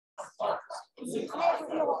Good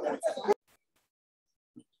afternoon.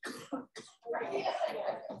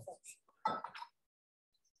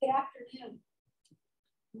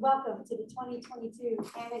 Welcome to the 2022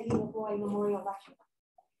 Teresa Lavoie Memorial Lecture.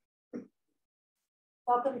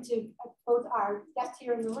 Welcome to both our guests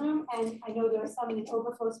here in the room, and I know there are some in the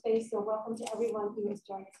overflow space, so welcome to everyone who has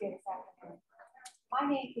joined us here this afternoon. My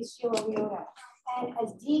name is Shelley, and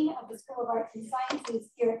as Dean of the School of Arts and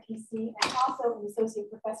Sciences here at PC, and also an Associate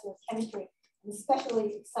Professor of Chemistry, I'm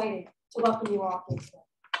especially excited to welcome you all here today.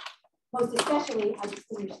 Most especially our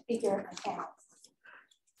distinguished speaker and panelists.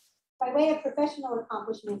 By way of professional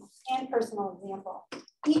accomplishment and personal example,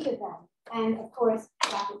 each of them, and of course,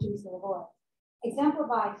 Dr. Teresa Lavoie,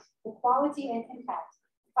 exemplify the quality and impact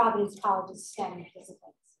of Providence College's STEM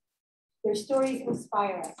disciplines. Their stories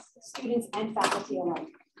inspire us, students and faculty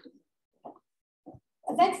alike.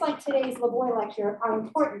 Events like today's Lavoie Lecture are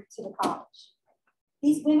important to the college.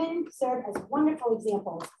 These women serve as wonderful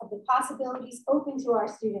examples of the possibilities open to our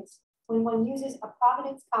students when one uses a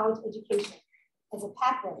Providence College education as a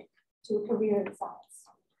pathway to a career in science.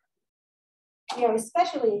 We are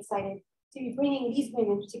especially excited to be bringing these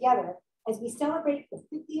women together as we celebrate the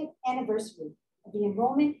 50th anniversary of the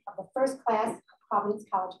enrollment of the first class of Providence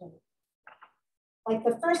College women. Like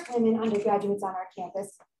the first women undergraduates on our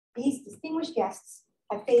campus, these distinguished guests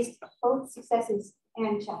have faced both successes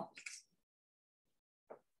and challenges.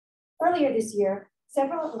 Earlier this year,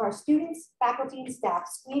 several of our students, faculty, and staff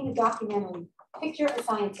screened the documentary, Picture a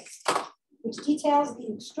Scientist, which details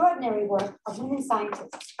the extraordinary work of women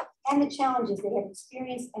scientists and the challenges they have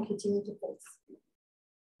experienced and continue to face.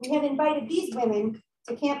 We have invited these women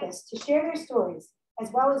to campus to share their stories, as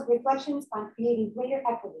well as reflections on creating greater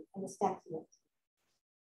equity in the STEM field.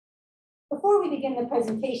 Before we begin the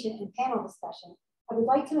presentation and panel discussion, I would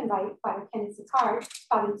like to invite Father Kenneth Sicard,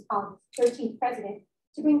 Providence College's 13th president,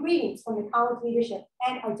 to bring greetings from the college leadership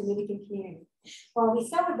and our Dominican community. While we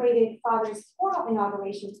celebrated Father's formal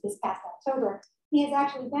inauguration this past October, he has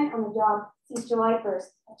actually been on the job since July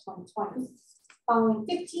 1st of 2020, following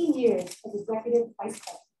 15 years as executive vice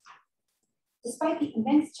president. Despite the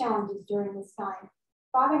immense challenges during this time,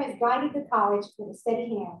 Father has guided the college with a steady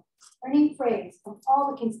hand, earning praise from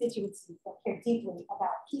all the constituencies that care deeply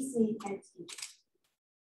about PC and its future.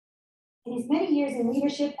 In his many years in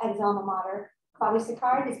leadership at his alma mater, Father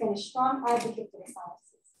Sicard has been a strong advocate for the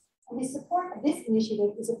sciences, and his support of this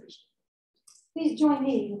initiative is appreciated. Please join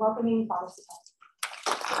me in welcoming Father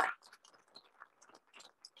Sicard.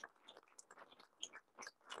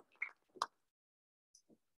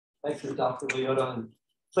 Thank you, Dr. Liotta, and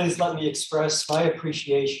please let me express my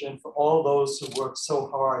appreciation for all those who worked so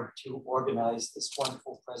hard to organize this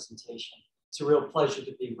wonderful presentation. It's a real pleasure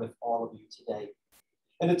to be with all of you today.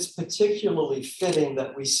 And it's particularly fitting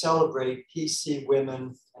that we celebrate PC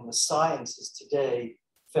women and the sciences today,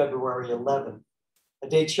 February 11th, a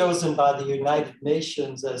day chosen by the United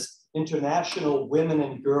Nations as International Women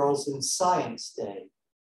and Girls in Science Day.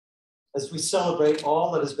 As we celebrate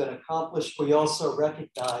all that has been accomplished, we also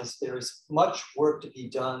recognize there is much work to be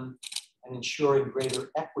done in ensuring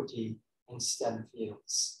greater equity in STEM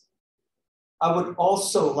fields. I would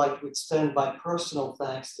also like to extend my personal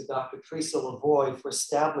thanks to Dr. Teresa Lavoie for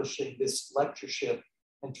establishing this lectureship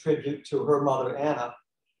and tribute to her mother, Anna,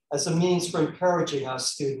 as a means for encouraging our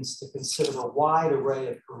students to consider a wide array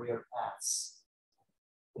of career paths.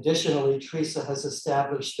 Additionally, Teresa has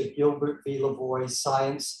established the Gilbert V. Lavoie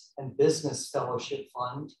Science and Business Fellowship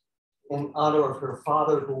Fund in honor of her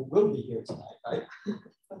father, who will be here tonight, right?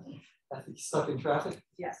 I think he's stuck in traffic?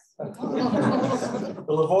 Yes. The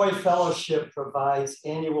Lavoie Fellowship provides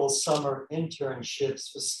annual summer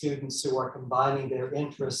internships for students who are combining their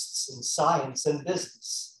interests in science and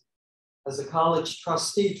business. As a college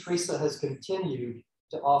trustee, Teresa has continued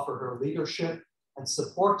to offer her leadership and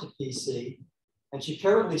support to PC, and she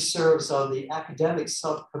currently serves on the academic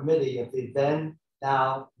subcommittee of the Then,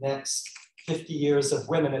 Now, Next 50 Years of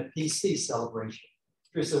Women at PC celebration.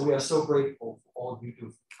 Teresa, we are so grateful for all you do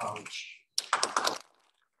for college.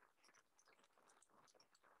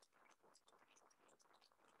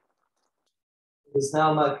 It is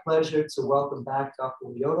now my pleasure to welcome back Dr.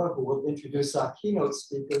 Liotta, who will introduce our keynote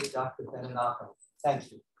speaker, Dr. Benenato.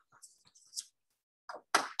 Thank you.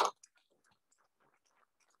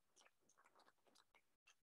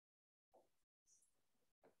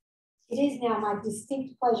 It is now my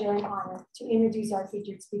distinct pleasure and honor to introduce our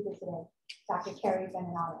featured speaker today, Dr. Kerry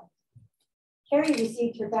Benenato. Kerry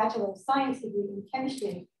received her Bachelor of Science degree in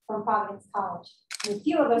chemistry from Providence College, and a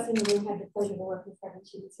few of us in the room had the pleasure to work with her when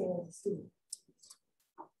she was here as a student.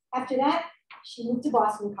 After that, she moved to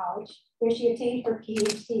Boston College, where she obtained her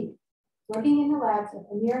Ph.D., working in the labs of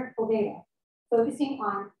Amir Poveda, focusing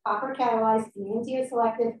on copper catalyzed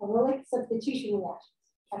enantioselective allylic substitution reactions.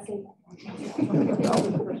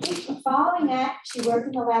 Following that, she worked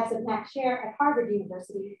in the labs of Max Scher at Harvard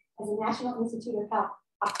University as a National Institute of Health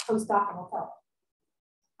postdoctoral fellow.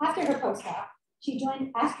 After her postdoc, she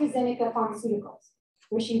joined AstraZeneca Pharmaceuticals,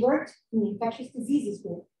 where she worked in the infectious diseases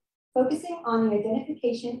group, focusing on the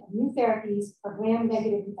identification of new therapies for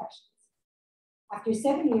gram-negative infections. After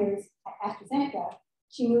 7 years at AstraZeneca,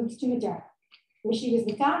 she moved to Moderna, where she was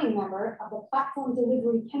the founding member of the platform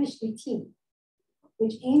delivery chemistry team,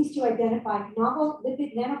 which aims to identify novel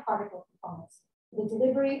lipid nanoparticle components for the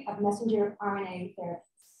delivery of messenger RNA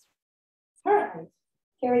therapies. Currently,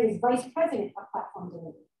 Kerry is vice president of platform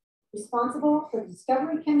delivery, responsible for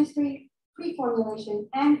discovery chemistry, pre-formulation,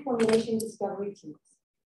 and formulation discovery teams.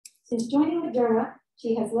 Since joining Moderna,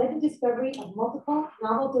 she has led the discovery of multiple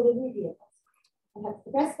novel delivery vehicles and has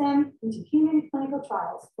progressed them into human clinical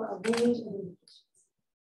trials for a range of indications.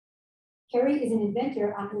 Kerry is an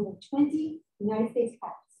inventor on over 20 United States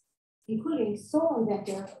patents, including sole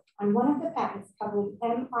inventor on one of the patents covering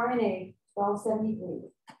mRNA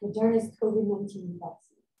 1273, Moderna's COVID-19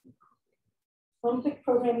 vaccine. One quick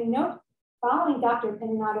programming note, following Dr.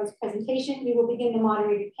 Benenato's presentation, we will begin the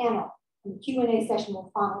moderated panel, and the Q&A session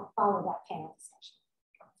will follow that panel discussion.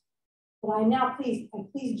 But I am now pleased,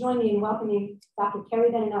 and please join me in welcoming Dr.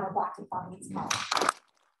 Kerry Benenato back to Providence College.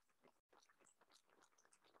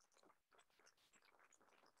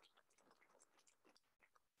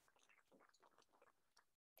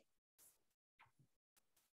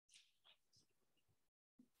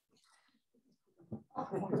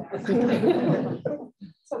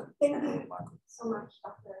 So thank you so much,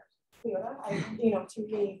 Dr. Leota. To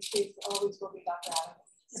me, she always will be Dr.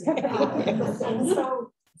 Adams. I'm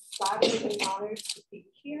so flattered and honored to be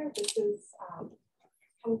here. This is kind of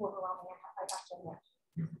overwhelming, I have to admit.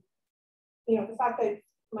 The fact that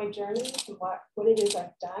my journey and what it is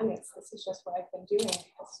I've done, this is just what I've been doing. This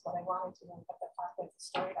is what I wanted to do, but the fact that it's a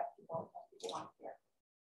story that people want to hear.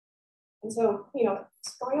 And so,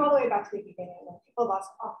 going all the way back to the beginning, and people have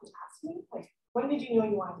often asked me, like, when did you know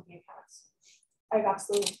you wanted to be a chemist? I have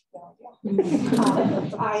absolutely no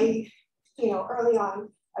idea. Early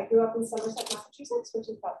on, I grew up in Somerset, Massachusetts, which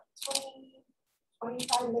is about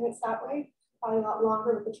 25 minutes that way, probably a lot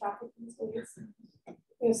longer with the traffic these days.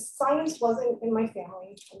 Science wasn't in my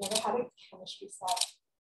family. I never had a chemistry set,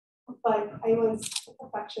 but I was a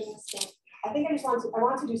perfectionist, and I think I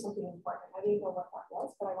wanted to do something important. I didn't know what that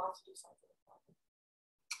was, but I wanted to do something important.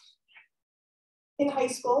 In high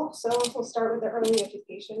school, so we'll start with the early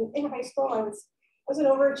education. In high school, I was an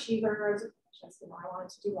overachiever. I was a perfectionist, I wanted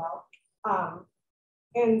to do well.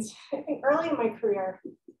 And I think early in my career,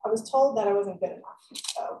 I was told that I wasn't good enough.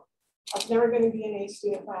 So I was never going to be an A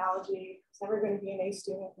student in biology. I was never going to be an A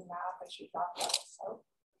student in math. I should drop out. So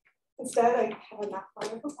instead, I had a math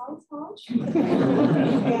minor from college.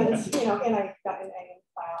 and I got an A in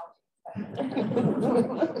biology.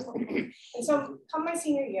 And so come my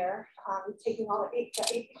senior year, taking all the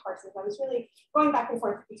AP courses, I was really going back and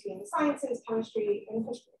forth between the sciences, chemistry, and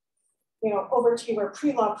history. Overachiever,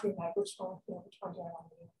 pre-law, pre-med, which one do I want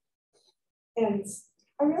to do? And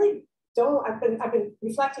I really don't, I've been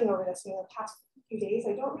reflecting over this in the past few days.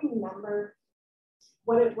 I don't remember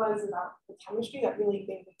what it was about the chemistry that really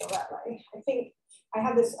made me go that way. I think I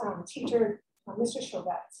had this teacher, Mr.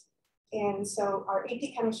 Chauvet. And so our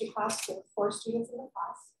AP chemistry class, there were 4 students in the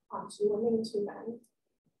class, 2 women and 2 men.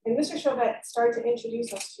 And Mr. Chauvet started to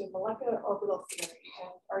introduce us to molecular orbital theory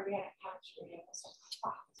and organic chemistry. And I was like,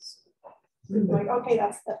 I'm like, okay,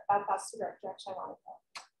 that's the direction I want to go.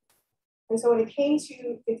 And so when it came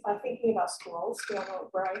to thinking about schools, we don't know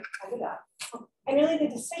where I ended up. And really the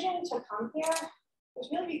decision to come here was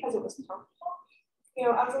really because it was comfortable.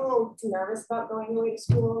 I was a little nervous about going away to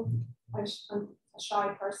school. I'm a shy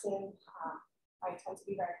person. I tend to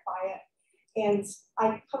be very quiet. And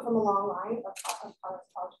I come from a long line of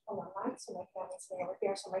college alumni, so my family's staying over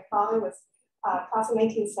here. So my father was class of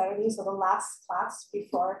 1970, so the last class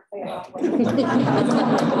before they went.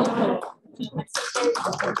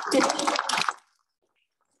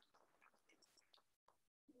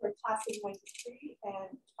 We're class of 93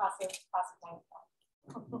 and class of 95.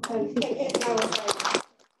 And I was like,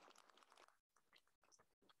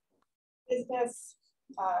 business,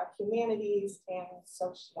 humanities, and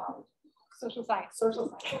sociology. Social science. So no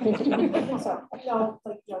science.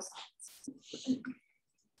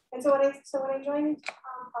 And so when I joined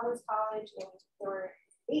Providence College, and there were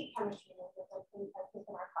 8 chemistry majors, I think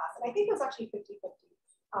in our class, and I think it was actually 50-50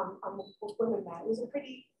 with women and men. It was a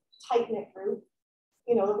pretty tight-knit group.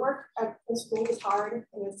 The work in school was hard. It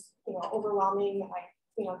was overwhelming.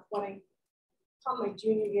 When I come my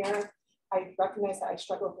junior year, I recognized that I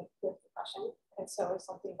struggled with depression. And so it was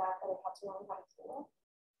something that I had to learn how to deal with.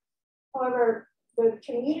 However, the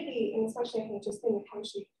community, and especially I think just in the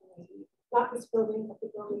chemistry community, not this building, but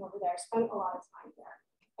the building over there, spent a lot of time there.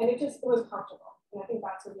 And it was comfortable. And I think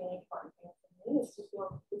that's a really important thing for me, is to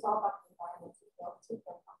feel, it's all about the environment, to feel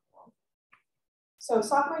comfortable. So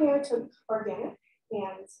sophomore year I took organic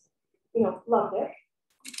and, loved it.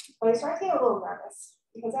 But I started to get a little nervous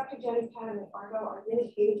because after Jenny, Pam, and Margot, I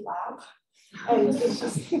really hated lab. And it's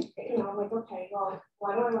just, I'm like, okay, well,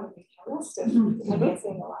 why do I want to be a chemist if I can't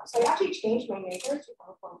stay in the lab? So I actually changed my major to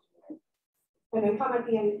chemical engineering. And then come at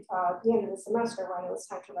the end of the semester, when it was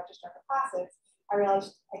time to register for classes, I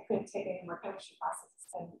realized I couldn't take any more chemistry classes.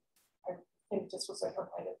 And I just was like,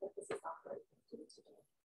 okay, this is not really to do.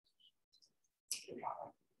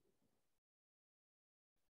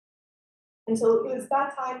 And so it was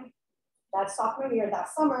that time, that sophomore year, that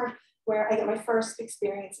summer, where I got my first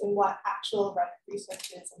experience in what actual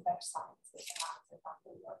research is in bench science is.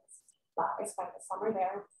 I spent the summer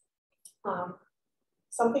there.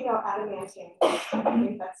 Something about adamantium, I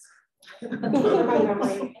think that's where my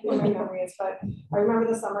memory is, but I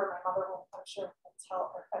remember the summer, my mother will, I'm sure,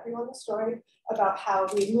 tell everyone the story about how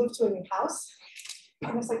we moved to a new house.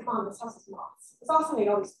 And I was like, Mom, this house is moss. It's also made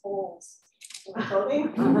all these holes in the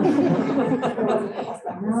building.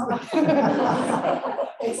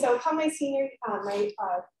 And so come my senior,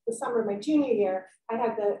 the summer of my junior year, I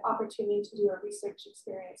had the opportunity to do a research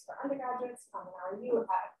experience for undergraduates on an RU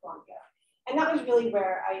at Columbia. And that was really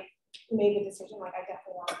where I made the decision, like I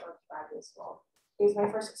definitely want to go to graduate school. It was my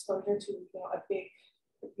first exposure to a big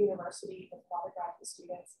university with a lot of graduate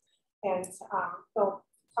students. And the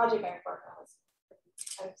project I worked on was,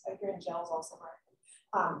 I hear in gels all summer.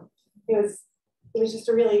 It was just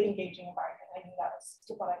a really engaging environment. I knew that was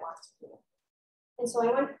what I wanted to do. And so I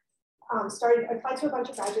went, applied to a bunch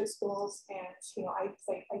of graduate schools, and I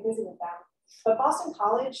visited them. But Boston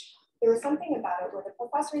College, there was something about it where the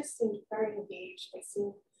professors seemed very engaged. They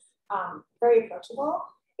seemed very approachable,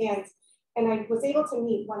 and I was able to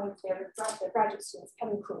meet one of their graduate students,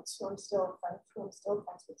 Kevin, who I'm still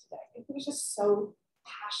friends with today. And he was just so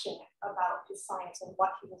passionate about his science and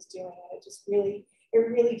what he was doing, and it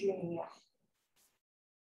really drew me in.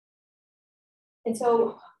 And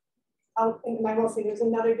so, and I will say there's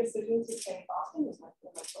another decision to stay in Boston. There's my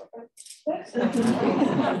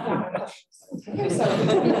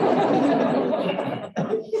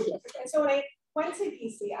and so when I went to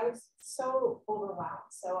DC, I was so overwhelmed.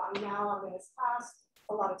 So I'm in this class,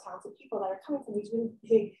 a lot of talented people that are coming from these really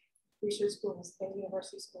big research schools and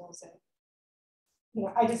university schools, and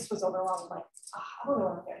I just was overwhelmed. Like, I don't know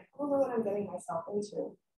what I'm getting. I don't know what I'm getting myself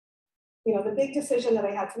into. The big decision that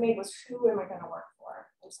I had to make was, who am I going to work for?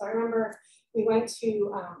 And so I remember we went to,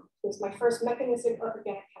 it was my first mechanistic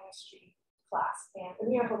organic chemistry class, and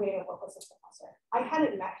Amir Hoveda was the professor. I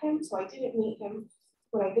hadn't met him, so I didn't meet him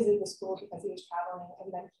when I visited the school because he was traveling,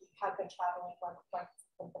 and then he had been traveling when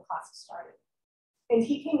the classes started. And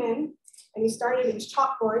he came in, and he started, it was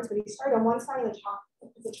chalkboards, but he started on one side of the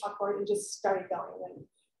chalkboard and just started going. And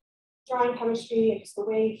drawing chemistry, and just the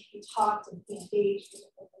way he talked and he engaged and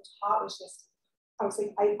taught was just, I was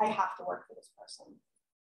like, I have to work for this person.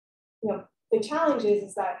 The challenge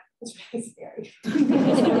is that it's really scary.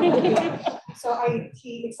 So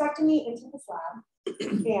he accepted me into his lab,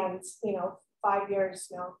 and 5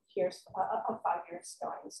 years, here's 5 years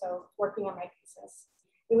going. So working on my thesis,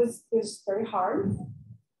 it was very hard.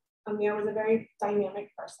 Amir was a very dynamic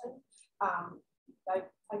person.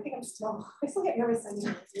 I think I still get nervous sending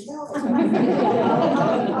him an email.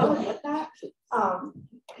 I'll admit that.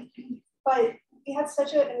 But we had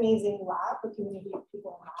such an amazing lab, the community of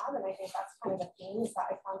people in lab, and I think that's kind of the thing, is that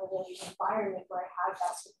I found a really environment where I had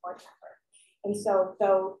that support network. And so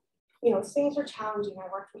though, things were challenging, I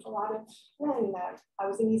worked with a lot of men that I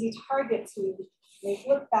was an easy target to make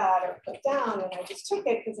look bad or put down, and I just took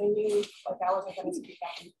it because I knew I wasn't going to speak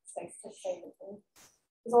up and say anything.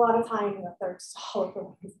 There's a lot of time in the third stall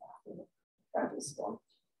for graduate school.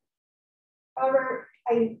 However,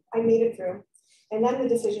 I made it through. And then the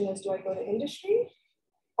decision is, do I go to industry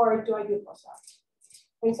or do I do a postdoc?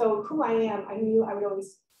 And so who I am, I knew I would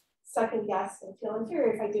always second guess and feel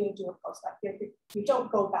inferior if I didn't do a postdoc. You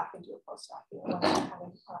don't go back and do a postdoc, when I kind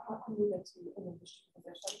of move into an industry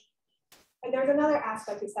position. And there's another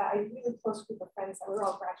aspect, is that I had a really close group of friends that we were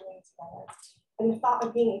all graduating together. And the thought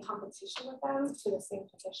of being in competition with them for the same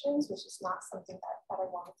positions was just not something that I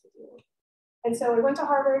wanted to do. And so I went to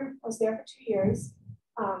Harvard. I was there for 2 years,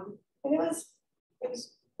 and it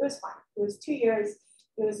was fine. It was 2 years.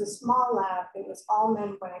 It was a small lab. It was all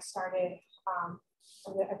men when I started.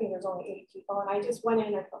 And I think there's only 8 people. And I just went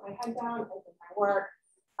in, I put my head down, I did my work,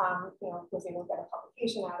 you know, was able to get a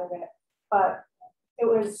publication out of it. But it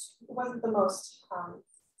wasn't the most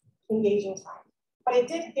engaging time. But it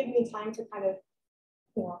did give me time to kind of,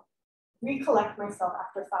 you know, recollect myself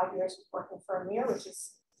after 5 years of working for a mirror, which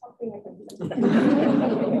is something I can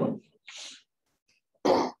do.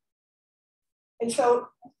 And so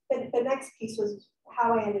the next piece was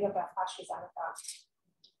how I ended up at AstraZeneca.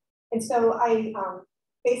 And so I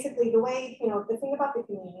basically, the way, you know, the thing about the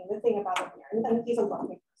community, the thing about a mirror, and he's a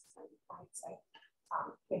lovely person, I would say,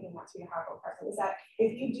 maybe not to be a horrible person, is that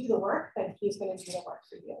if you do the work, then he's going to do the work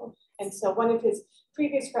for you. And so one of his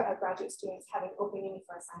previous graduate students had an opening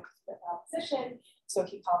for a scientific position. So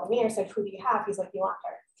he called me and said, who do you have? He's like, you want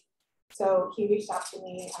her? So he reached out to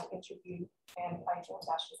me, I interviewed, and I joined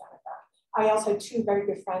AstraZeneca. I also had 2 very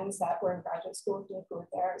good friends that were in graduate school with me who were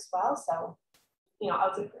there as well. So, you know,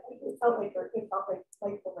 it felt like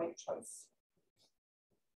the right choice.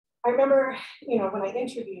 I remember, you know, when I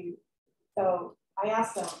interviewed, so I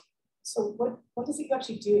asked them, so what does he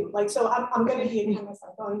actually do? Like, so I'm going to be a chemist,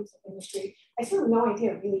 I'm going into the industry. I still have no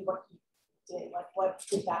idea really what he did. Like, what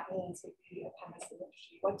did that mean to be a chemist in the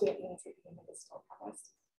industry? What did it mean to be a medicinal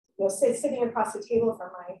chemist? You know, sitting across the table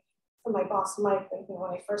from my boss, Mike, and you know,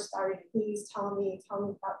 when I first started, he's telling me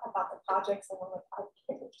about the projects, and I'm like, I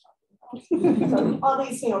can't what you're talking about. So all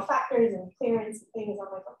these, you know, factors and clearance and things,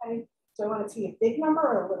 I'm like, okay, do I want to see a big number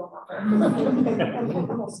or a little number? And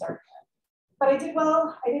we'll start there. But I did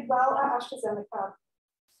well at AstraZeneca.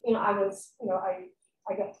 You know,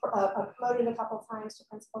 I got promoted a couple of times to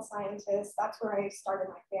principal scientist. That's where I started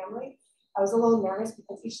my family. I was a little nervous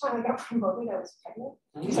because each time I got promoted, I was pregnant.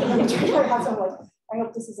 So I'm like, I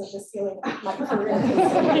hope this isn't the ceiling of my career.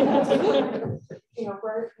 You know,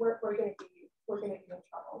 we're going to be in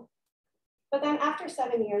trouble. But then after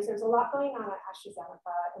 7 years, there's a lot going on at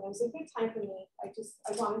AstraZeneca, and it was a good time for me. I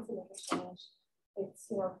wanted to make a change. It's,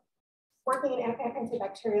 you know, working in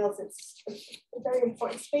antibacterials, it's a very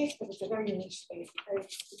important space, but it's a very niche space, very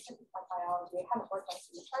specific biology. I haven't worked on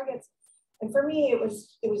some targets. And for me, it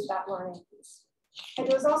was that learning piece. And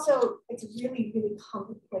it was also, it's a really, really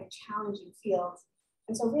challenging field.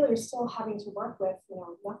 And so really you're still having to work with, you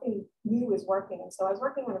know, nothing new is working. And so I was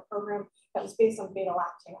working on a program that was based on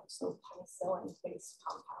beta-lactam, so penicillin-based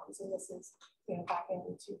compounds. And this is, you know, back in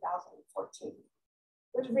 2014.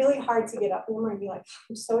 It was really hard to get up in the morning and be like,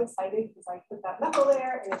 I'm so excited because I put that methyl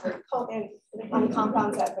there and it's very potent on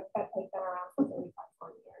compounds that have been around for 35,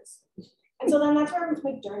 40 years. And so then that's where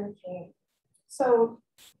Moderna came. So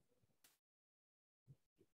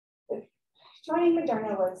joining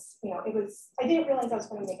Moderna was, you know, I didn't realize I was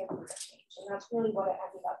going to make a career change. And that's really what it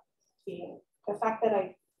ended up being. The fact that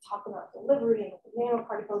I talk about delivery and the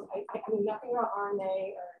nanoparticles, I knew nothing about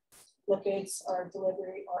RNA or lipids or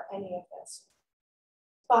delivery or any of this.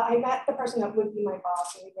 But I met the person that would be my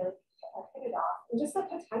boss and we really hit it off. And just the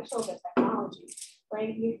potential of the technology,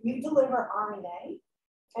 right? You deliver RNA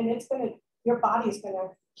and it's going to, your body's going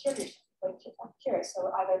to cure yourself. Like curious,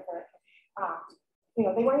 so either for, you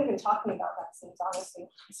know, they weren't even talking about vaccines, honestly,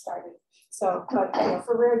 when I started. So, but you know,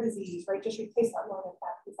 for rare disease, right, just replace that one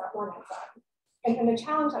enzyme. And the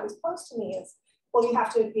challenge that was posed to me is, well, you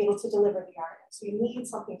have to be able to deliver the RNA. So you need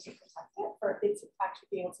something to protect it for it to actually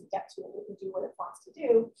be able to get to it and do what it wants to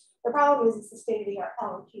do. The problem is it's the state-of-the-art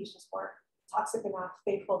LNPs just weren't toxic enough.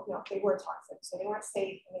 They were toxic, so they weren't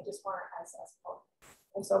safe and they just weren't as potent.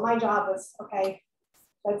 And so my job was, okay,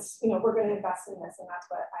 that's, you know, we're going to invest in this, and that's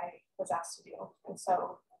what I was asked to do. And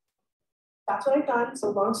so that's what I've done.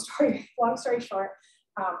 So long story short,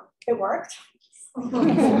 it worked.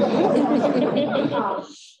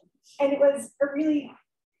 And it was a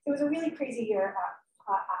really crazy year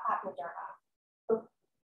at Moderna. But,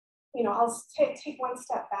 you know, I'll take one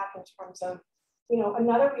step back in terms of, you know,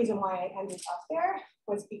 another reason why I ended up there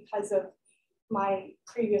was because of my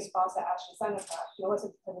previous boss at AstraZeneca. It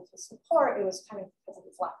wasn't because of his support, it was kind of because of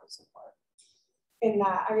his lack of support. In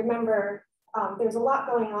that, I remember there was a lot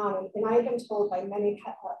going on, and I had been told by many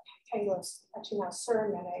Pangos, actually now Sir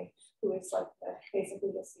Mene, who is like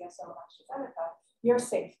basically the CSO of AstraZeneca, you're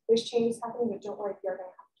safe. This change is happening, but don't worry, you're going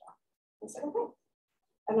to have a job. I said, okay.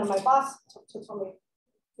 And then my boss told me,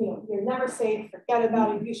 you know, you're never safe, forget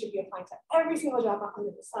about it, you should be applying to every single job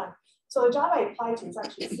under the sun. So the job I applied to was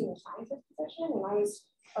actually a senior scientist position, and I was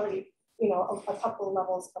already, you know, a couple of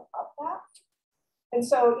levels above that. And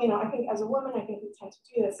so, you know, I think as a woman, I think we tend to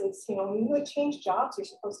do this is, you know, when you would change jobs, you're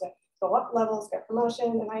supposed to go up levels, get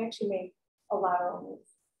promotion, and I actually made a lateral move.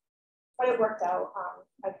 But it worked out.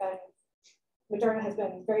 Moderna has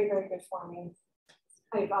been very, very good for me.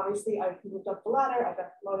 I've moved up the ladder, I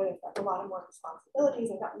got promoted, I've got a lot of more responsibilities,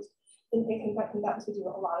 and that was to do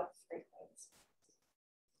a lot of great things.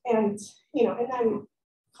 And, you know, and then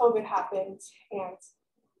COVID happened, and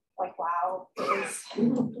like, wow,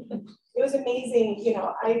 it was amazing. You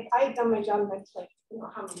know, I had done my job like, you know,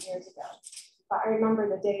 how many years ago, but I remember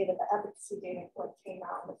the day that the efficacy data came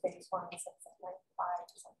out in the phase 1 and 95%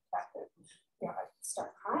 effective. You know, I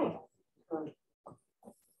start crying.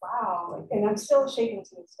 Wow, and I'm still shaken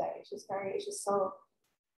to this day. It's just so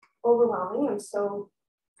overwhelming. I'm so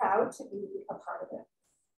proud to be a part of it.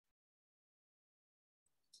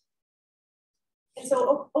 And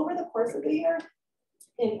so over the course of the year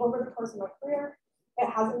and over the course of my career, it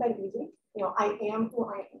hasn't been easy. You know, I am who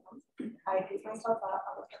I am. I beat myself up.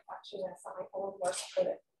 I'm a perfectionist. I'm my own worst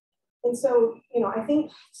critic. And so, you know, I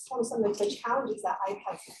think some of the challenges that I've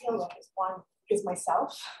had to deal with is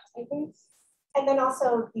myself, I think. And then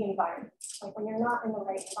also the environment. Like when you're not in the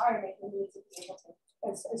right environment, you need to be able to,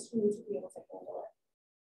 you need to be able to handle it.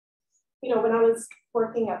 You know, when I was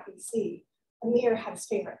working at BC, Amir had his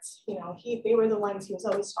favorites. You know, they were the ones he was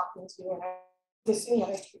always talking to, and I assumed that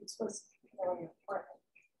I was really important.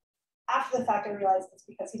 After the fact, I realized it's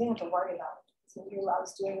because he didn't have to worry about it. So he knew I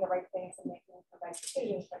was doing the right things and making the right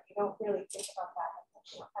decisions, but you don't really think about that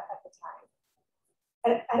at the time.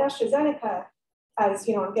 At AstraZeneca, as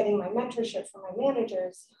you know, I'm getting my mentorship from my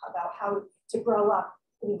managers about how to grow up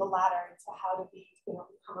in the ladder into how to be, you know,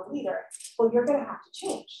 become a leader. Well, you're going to have to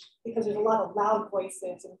change because there's a lot of loud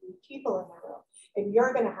voices and people in the room, and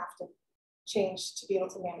you're going to have to change to be able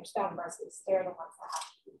to manage them versus they're the ones that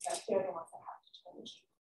have to do that. They're the ones that have to change.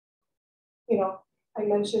 You know, I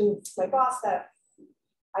mentioned my boss that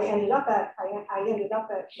I ended up at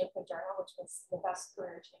Moderna, which was the best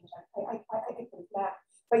career change I could have met.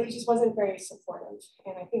 But he just wasn't very supportive.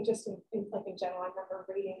 And I think just in general, I remember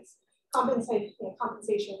ratings,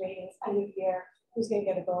 compensation ratings, end of year, who's going to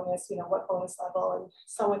get a bonus, you know, what bonus level, and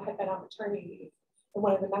someone had been on maternity leave. And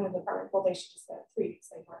one of the men in the department, well, they should just get 3 because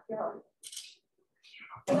they weren't here already.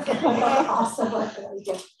 I thought awesome work that we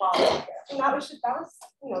did while we were here. And that was the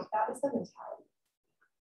mentality.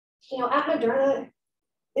 You know, at Moderna,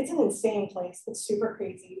 it's an insane place. It's super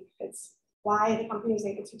crazy. It's why the company was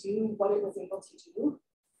able to do what it was able to do.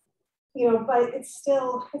 You know, but it's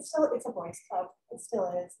a boys' club. It still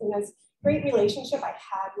is. And there's great relationship I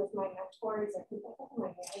had with my mentors and my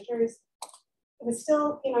managers. It was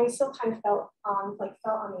still, you know, I still kind of felt on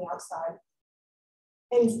the outside.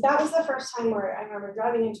 And that was the first time where I remember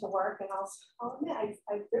driving into work, and I'll admit,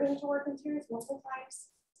 I've driven into work in tears multiple times.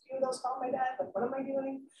 A few of those called my dad, like, what am I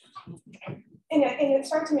doing? And it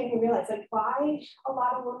started to make me realize, like, why a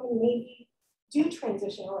lot of women maybe do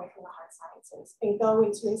transition away from the hard sciences and go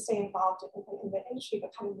into and stay involved in the industry,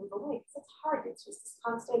 but kind of move away. Because it's hard. It's just this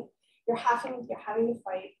constant, you're having to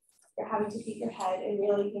fight, you're having to beat your head and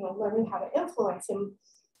really, you know, learning how to influence. And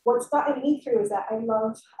what's gotten me through is that I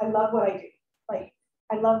love what I do. Like,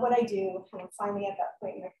 I love what I do, and I'm finally at that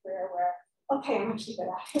point in my career where, okay, I'm actually good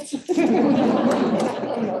at it.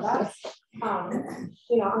 You know that.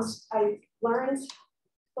 You know, I learned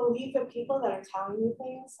believe the people that are telling you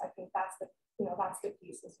things. I think that's the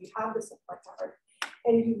piece, is you have the support network,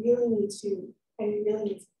 and you really need to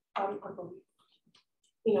believe,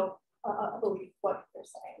 you know, believe what they're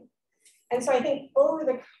saying. And so I think over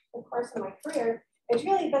the course of my career, it's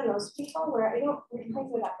really been those people where I don't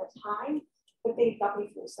realize it at the time, but they got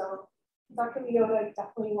me through. So Dr. Leota,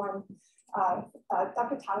 definitely one.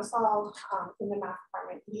 Dr. Tausal in the math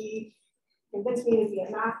department, he convinced me to be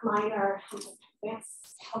a math minor.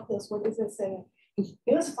 Advanced calculus, what is this? And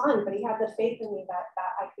it was fun, but he had the faith in me that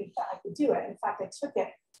I could do it. In fact, I took it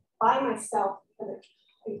by myself because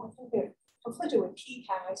I think it conflicted with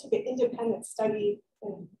P-Chem. I took an independent study,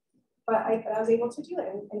 but I was able to do it,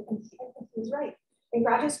 and he was right. In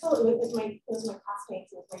graduate school, it was my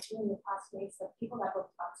classmates, it was my junior classmates, the people that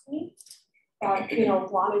looked up to me, that, you know,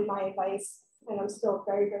 wanted my advice, and I'm still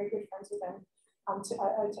very, very good friends with them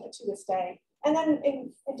to this day. And then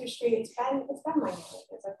in industry, it's been my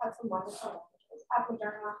managers. I've had some wonderful managers. At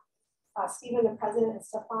Moderna, Stephen, the president, and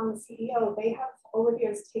Stefan, the CEO, they have over the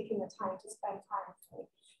years taken the time to spend time with me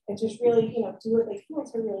and just really, you know, do what they can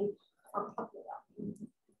to really help me out.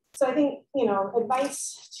 So I think, you know,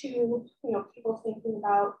 advice to, you know, people thinking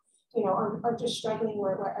about, you know, are just struggling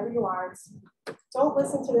wherever you are. Don't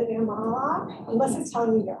listen to the inner monologue unless it's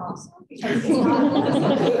telling you you're awesome, because it's not.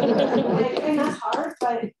 And that's hard,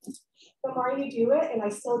 but the more you do it, and I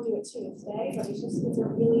still do it to this day, but it's a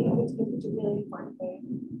really important thing.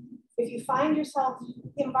 If you find yourself,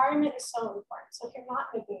 the environment is so important. So if you're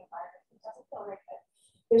not in a good environment, it doesn't feel right, that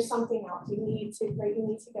there's something else you need to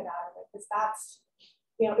get out of it, because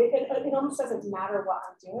you know, it almost doesn't matter what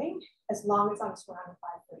I'm doing as long as I'm surrounded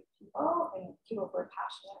by great people and people who are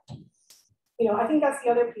passionate. You know, I think that's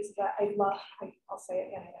the other piece that I love. I'll say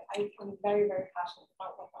it again. I'm very, very passionate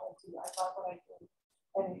about what I do. I love what I do.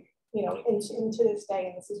 And, you know, into this day,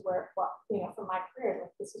 and this is where, well, you know, for my career,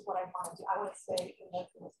 like, this is what I want to do. I want to stay in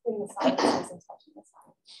the sciences and touching the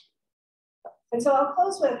science. And so I'll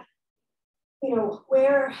close with, you know,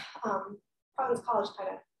 where Providence College kind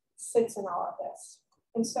of sits in all of this.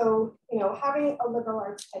 And so, you know, having a liberal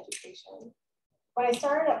arts education, when I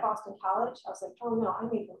started at Boston College, I was like, oh no, I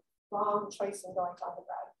made the wrong choice in going to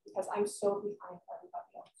undergrad because I'm so behind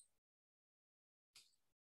everybody else.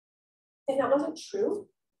 And that wasn't true,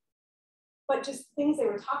 but just things they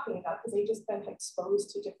were talking about because they just been exposed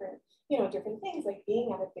to different, you know, different things like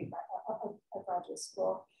being at a graduate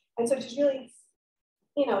school. And so just really,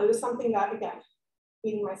 you know, it was something that, again,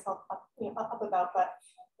 beating myself up, you know, up about, but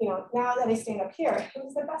you know, now that I stand up here, it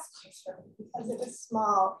was the best place for me because it was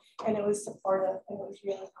small and it was supportive and it was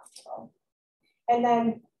really comfortable. And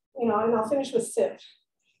then, you know, and I'll finish with Civ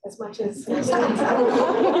as much as, you know,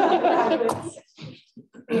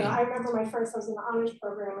 I remember I was in the honors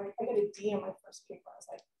program, I got a D on my first paper. I was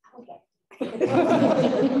like, okay.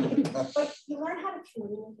 But you learn how to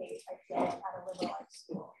communicate, I feel like, at a liberal arts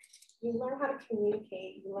school. You learn how to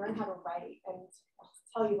communicate, you learn how to write, and I'll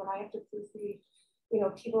tell you, when I have to proofread, you know,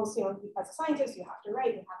 people's, you know, as a scientist, you have to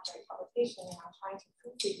write publication, and I'm trying to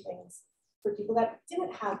proofread things for people that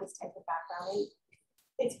didn't have this type of background, and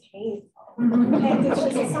it's painful. And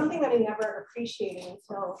it's something that I never appreciated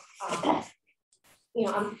until, you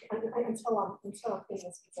know, until I'm in this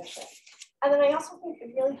position. And then I also think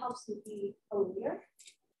it really helps you be a leader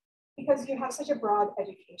because you have such a broad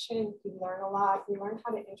education. You learn a lot. You learn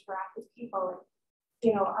how to interact with people. And,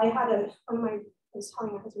 you know, I was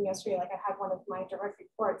telling my husband yesterday, like I had one of my direct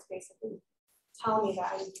reports basically tell me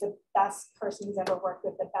that I'm the best person he's ever worked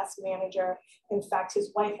with, the best manager. In fact,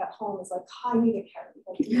 his wife at home is like, I need a Kerry.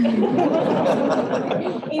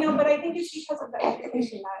 You know, but I think it's because of the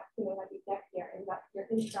education that, you know, that you get here and that you're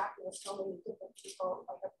interacting with so many different people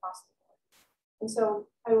like across the board. And so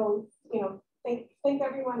I will, you know, thank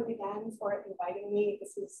everyone again for inviting me.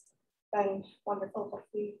 This has been wonderful.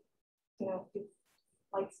 Hopefully, you know, you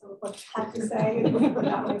like some of what I had to say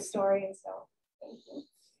about my story. And so thank you.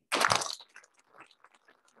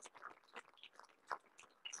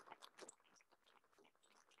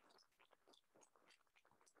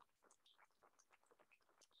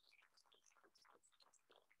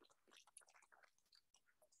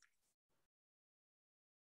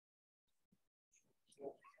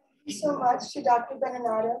 Thank you so much to Dr.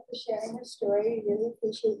 Benenato for sharing her story. Really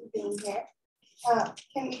appreciate you being here.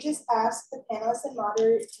 Can we just ask the panelists and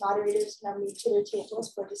moderators to now move to their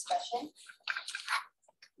tables for discussion?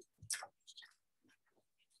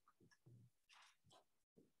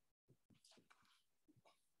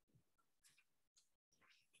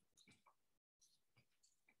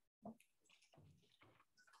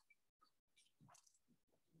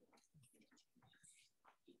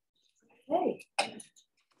 Hey,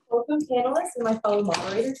 welcome panelists and my fellow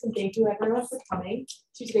moderators, and thank you everyone for coming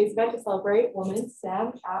to today's event to celebrate Women in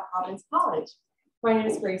STEM at Providence College. My name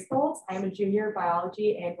is Grace Holtz. I am a junior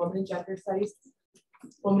biology and women and gender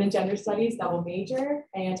studies double major,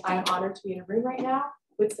 and I am honored to be in a room right now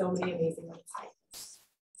with so many amazing women scientists.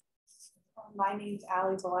 My name is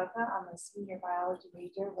Ali Zaleka. I'm a senior biology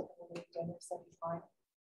major with a women and gender studies minor.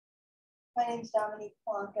 My name is Dominique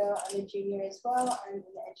Polanco. I'm a junior as well. I'm in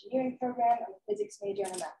the engineering program. I'm a physics major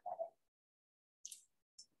and a math major.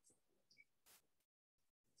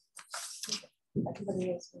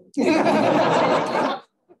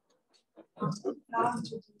 I'll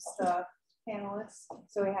introduce the panelists.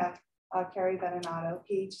 So we have Kerry Benenato,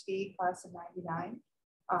 Ph.D., class of 99.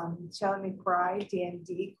 Shelley McBride,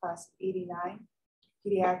 D.M.D., class of 89.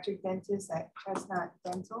 Pediatric dentist at Chestnut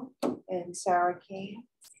Dental. And Sarah Kane,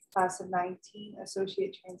 class of 19,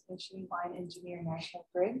 Associate Transmission Line Engineer, National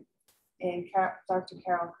Grid. And Dr.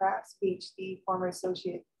 Carol Kratz, PhD, former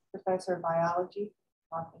Associate Professor of Biology,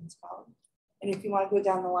 Providence College. And if you want to go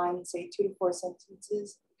down the line and say 2 to 4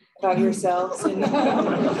 sentences about yourselves and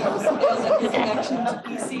connection to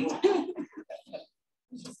PC.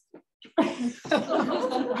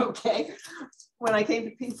 Okay. When I came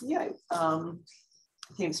to PC, I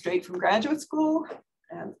came straight from graduate school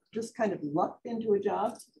and just kind of lucked into a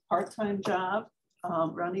job, a part-time job,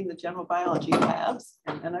 running the general biology labs.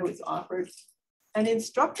 And then I was offered an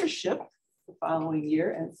instructorship the following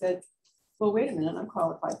year and said, well, wait a minute, I'm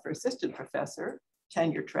qualified for assistant professor,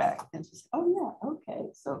 tenure track. And she said, oh yeah, okay.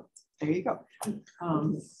 So there you go.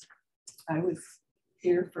 I was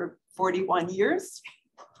here for 41 years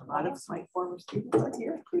A lot of my former students are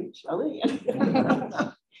here, including Shelley.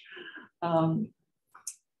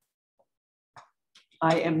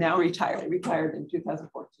 I am now retired. I retired in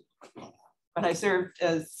 2014. But I served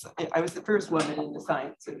as, I was the first woman in the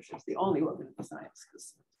sciences. I was the only woman in the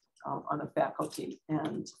sciences on the faculty,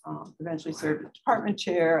 and eventually served as department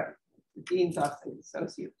chair, the dean's office,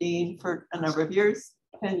 associate dean for a number of years,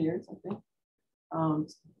 10 years, I think.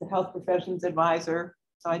 The health professions advisor.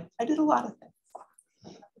 So I did a lot of things.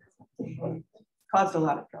 Caused a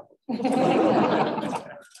lot of trouble.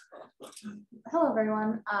 Hello,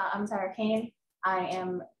 everyone. I'm Sarah Kane. I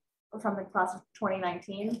am from the class of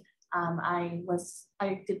 2019. I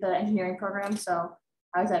did the engineering program, so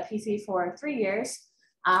I was at PC for 3 years,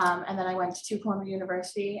 and then I went to Columbia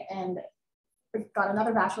University and got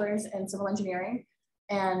another bachelor's in civil engineering,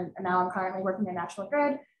 and now I'm currently working in National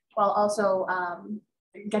Grid while also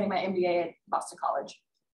getting my MBA at Boston College.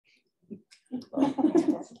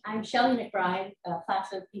 I'm Shelley McBride,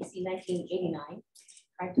 class of PC 1989.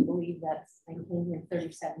 Hard to believe that I came here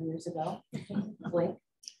 37 years ago.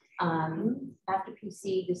 After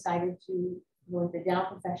PC, decided to go into the dental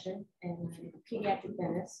profession, and I'm a pediatric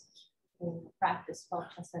dentist in a practice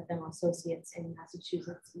called Chestnut Dental Associates in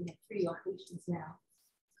Massachusetts. We have 3 locations now.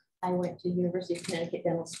 I went to University of Connecticut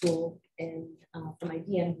Dental School for my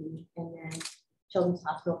D.M.D, and then Children's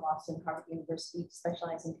Hospital of Boston, Harvard University,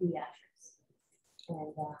 specialized in pediatrics.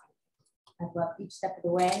 And I've loved each step of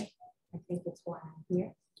the way. I think that's why I'm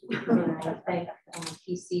here. And I thank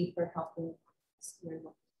PC for helping us learn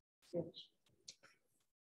what to do.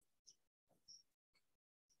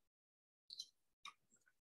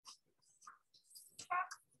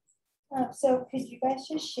 So could you guys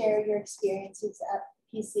just share your experiences at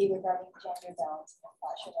PC regarding gender balance in the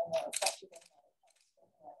classroom? I know it's actually been and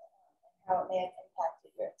how it may have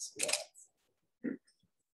impacted your experience.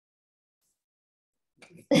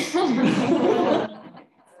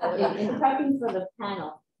 In prepping for the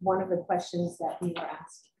panel, one of the questions that we were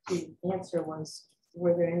asked to answer was,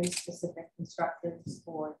 were there any specific instructors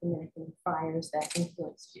or Dominican friars that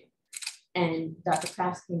influenced you? And Dr.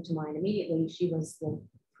 Crafts came to mind immediately. She was the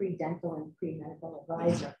pre-dental and pre-medical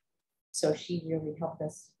advisor. So she really helped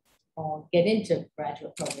us all get into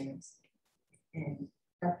graduate programs. And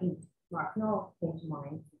Dr. Mark Knoll came to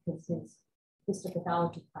mind because his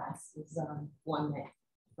histopathology class is one that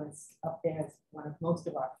was up there as one of most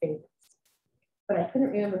of our favorites. But I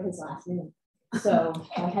couldn't remember his last name. So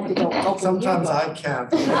I had to go open. Sometimes I can't.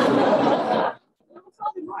 But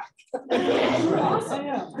I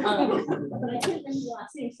couldn't remember the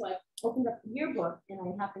last name, so I opened up the yearbook and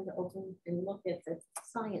I happened to open and look at the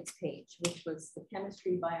science page, which was the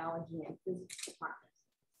chemistry, biology, and physics department.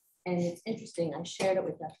 And it's interesting, I shared it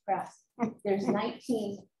with Dr. Crafts. There's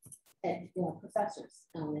 19 professors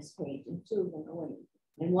on this page, and 2 of them are women,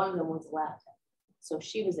 and one of them was a lab tech. So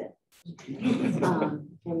she was it. And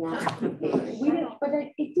that, but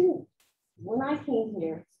it didn't, when I came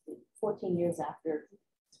here 14 years after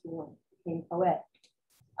school became co-ed,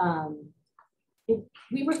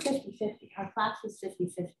 we were 50-50. Our class was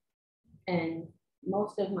 50-50. And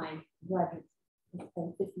most of my graduates have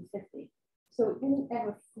been 50-50. So it didn't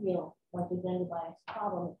ever feel like a gender bias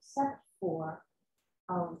problem, except for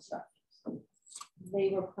our instructors. They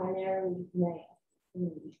were primarily male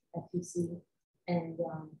in the FTC and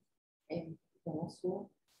in dental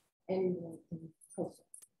school and in coastal.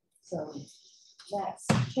 So that's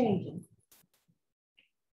changing.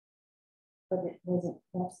 But it wasn't,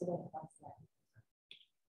 that's the way it was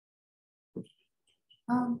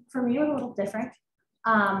then. For me, it was a little different.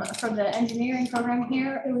 For the engineering program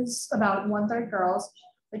here, it was about 1/3 girls,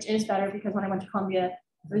 which is better because when I went to Columbia,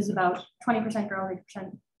 it was about 20% girls,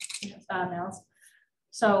 80% males.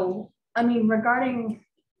 So, I mean, regarding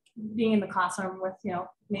being in the classroom with,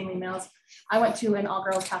 mainly males, I went to an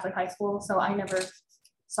all-girls Catholic high school, so I never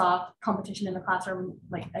saw competition in the classroom.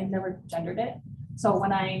 Like, I never gendered it. So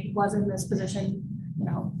when I was in this position,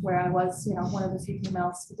 where I was, one of the few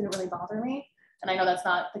females, it didn't really bother me. And I know that's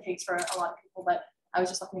not the case for a lot of people, but I was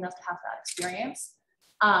just lucky enough to have that experience.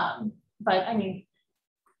 But I mean,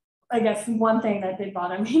 I guess one thing that did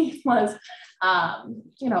bother me was, at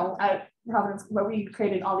Providence, where we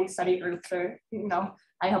created all these study groups, or,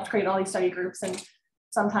 I helped create all these study groups. And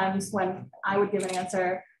sometimes when I would give an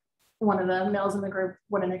answer, one of the males in the group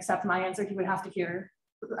wouldn't accept my answer. He would have to hear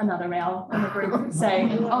another male in the group say,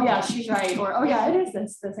 oh yeah, she's right. Or, oh yeah, it is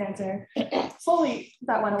this answer. Slowly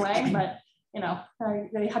that went away, but I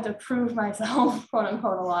really had to prove myself, quote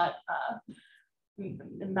unquote, a lot.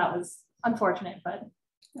 And that was unfortunate, but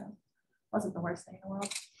wasn't the worst thing in the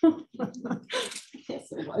world.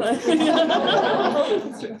 Yes, it was.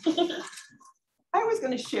 I was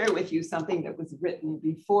going to share with you something that was written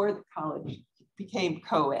before the college became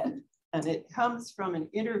co-ed. And it comes from an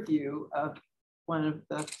interview of one of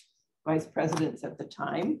the vice presidents at the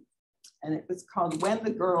time. And it was called When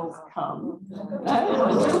the Girls Come.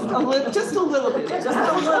 Just a little bit. Just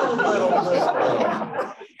a little.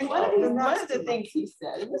 And one of the things he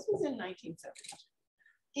said, and this was in 1972,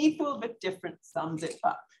 equal but different sums it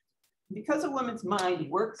up. Because a woman's mind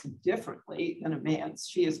works differently than a man's,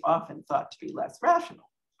 she is often thought to be less rational.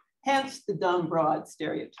 Hence the dumb, broad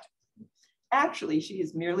stereotype. Actually, she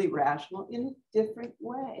is merely rational in a different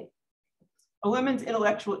way. A woman's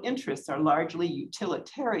intellectual interests are largely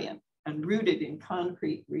utilitarian and rooted in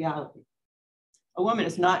concrete reality. A woman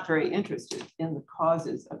is not very interested in the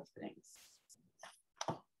causes of things.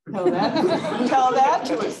 Tell that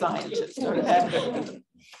to a scientist, okay?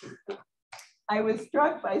 I was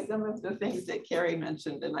struck by some of the things that Kerry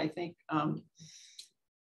mentioned, and I think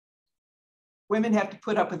women have to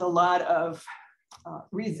put up with a lot of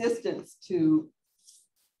resistance to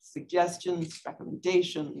suggestions,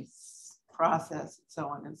 recommendations, process, and so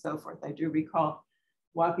on and so forth. I do recall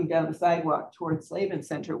walking down the sidewalk towards Slavin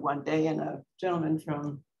Center one day, and a gentleman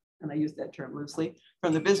from, and I use that term loosely,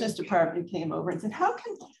 from the business department came over and said, how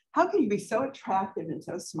can you be so attractive and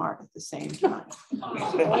so smart at the same time?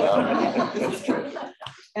 This is true.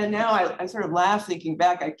 And now I sort of laugh thinking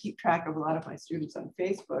back. I keep track of a lot of my students on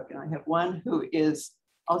Facebook, and I have one who is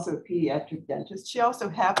also a pediatric dentist. She also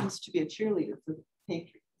happens to be a cheerleader for the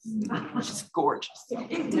Patriots, which is gorgeous.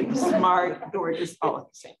 Smart, gorgeous, all at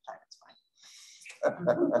the same time. It's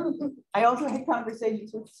fine. I also had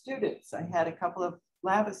conversations with students. I had a couple of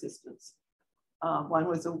lab assistants. One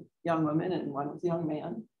was a young woman and one was a young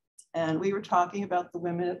man. And we were talking about the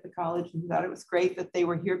women at the college, and he thought it was great that they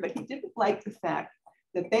were here, but he didn't like the fact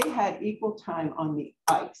that they had equal time on the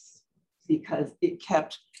ice because it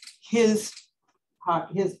kept his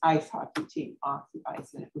ice hockey team off the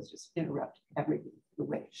ice, and it was just interrupting everything the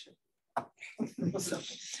way it should. So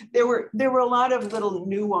there were a lot of little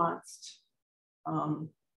nuanced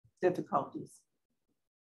difficulties.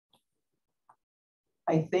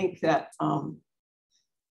 I think that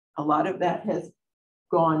a lot of that has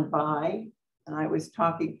gone by. And I was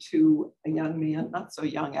talking to a young man, not so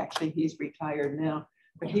young actually, he's retired now,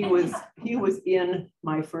 but he was in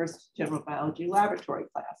my first general biology laboratory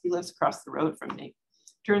class. He lives across the road from me.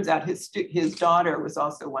 Turns out his daughter was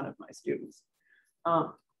also one of my students.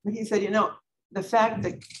 But he said, you know, the fact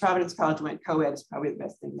that Providence College went co-ed is probably the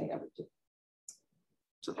best thing they ever did.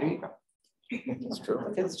 So there you go. It's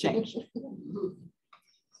true. It's changed.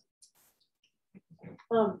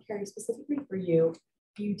 Kerry, specifically for you,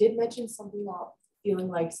 you did mention something about feeling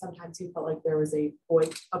like sometimes you felt like there was a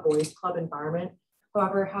boys club environment.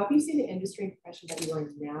 However, how have you seen the industry and profession that you are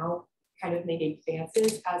in now kind of make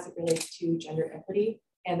advances as it relates to gender equity?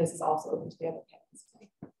 And this is also open to the other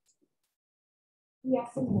panelists. Yes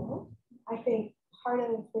and no. I think part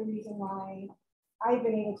of the reason why I've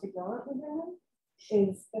been able to grow up with women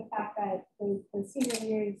is the fact that the senior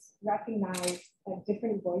years recognize that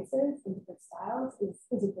different voices and different styles is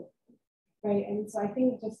a good thing, right? And so I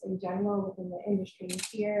think just in general within the industry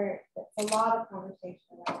here, it's a lot of conversation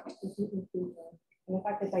around inclusion and the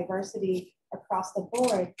fact that diversity across the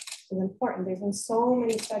board is important. There's been so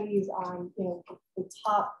many studies on, you know, the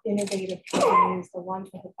top innovative companies, the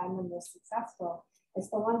ones that have been the most successful. It's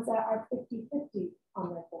the ones that are 50-50 on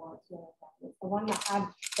their boards. You know, it's the one that had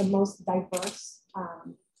the most diverse,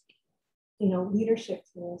 you know, leadership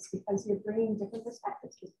teams, because you're bringing different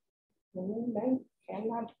perspectives. Women and men can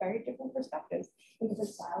have very different perspectives and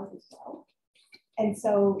different styles as well. And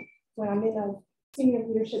so when I'm in a senior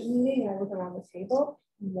leadership meeting and I look around the table,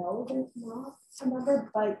 no, there's not a number,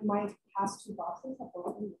 but my past two bosses have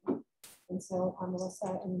both been women. And so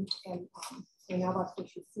Melissa and now that's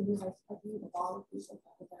she's senior vice president of all of these at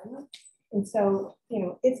Moderna. And so, you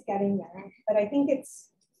know, it's getting there. But I think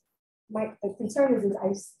the concern is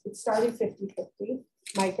it started 50-50.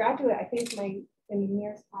 My graduate, I think in the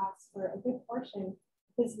years past, for a good portion,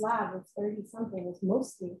 his lab was 30-something, was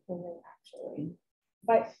mostly women actually.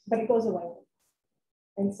 But it goes away.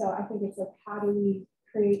 And so I think it's like, how do we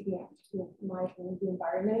create the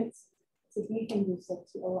environment to be conducive,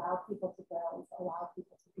 to allow people to grow, to allow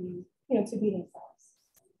people to be, you know, to be themselves.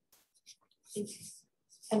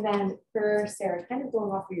 And then for Sarah, kind of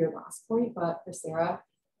going off of your last point, but for Sarah,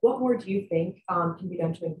 what more do you think can be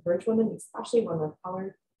done to encourage women, especially women of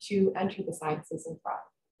color, to enter the sciences and thrive?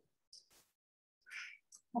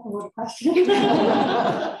 That's a loaded question.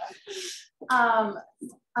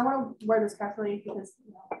 I want to word this carefully because,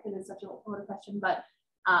 you know, it is such a loaded question. But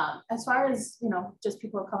as far as, you know, just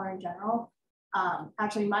people of color in general,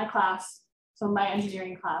 actually my class, So in my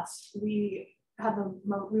engineering class, we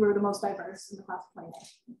were the most diverse in the class of 20,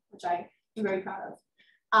 which I am very proud of.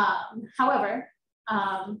 However,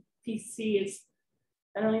 PC is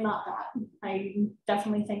generally not that. I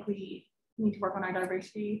definitely think we need to work on our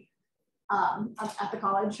diversity at the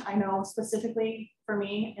college. I know specifically for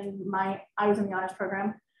me, I was in the honors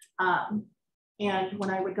program, and when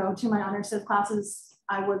I would go to my honors civ classes,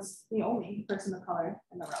 I was the only person of color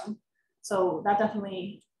in the room. So that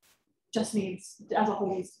definitely just needs, as a whole,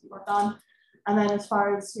 needs to be worked on. And then as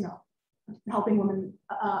far as, helping women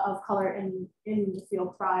of color in the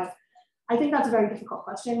field thrive, I think that's a very difficult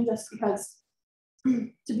question, just because to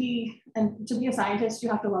be a scientist, you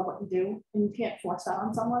have to love what you do, and you can't force that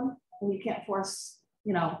on someone, and you can't force,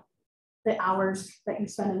 the hours that you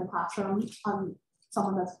spend in the classroom on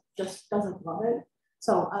someone that just doesn't love it.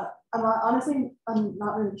 So I'm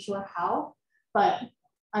not really sure how, but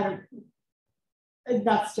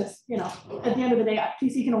that's just, at the end of the day,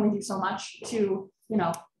 PC can only do so much to,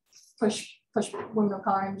 push women of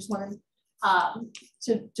color and just women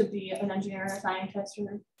to be an engineer or a scientist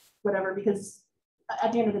or whatever, because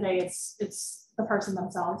at the end of the day, it's the person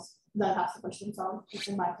themselves that has to push themselves,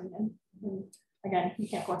 in my opinion. And again, you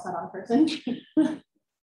can't force that on a person. Thank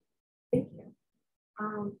you.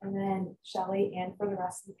 And then Shelley, and for the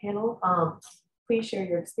rest of the panel, please share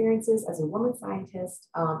your experiences as a woman scientist,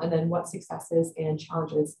 and then what successes and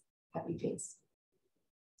challenges have you faced?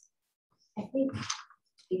 I think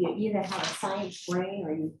you either have a science brain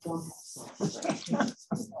or you don't have a science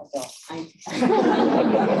brain.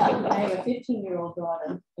 I have a 15-year-old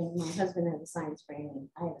daughter, and my husband has a science brain, and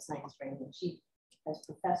I have a science brain, and she has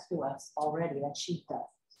professed to us already that she does.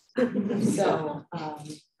 So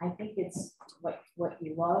I think it's what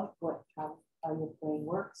you love, how your brain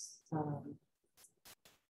works,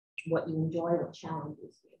 what you enjoy, what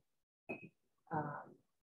challenges you.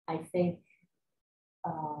 I think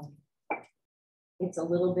it's a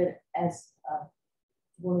little bit, as a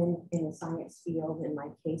woman in the science field, in my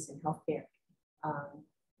case in healthcare,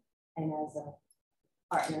 and as a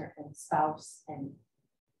partner and spouse and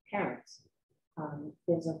parent,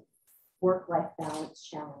 there's a work-life balance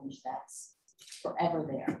challenge that's forever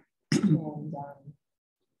there. And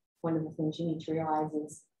one of the things you need to realize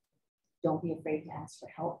is don't be afraid to ask for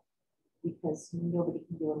help, because nobody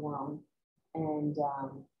can do it alone. And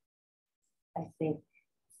I think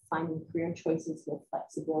finding career choices with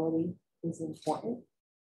flexibility is important.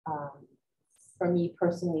 For me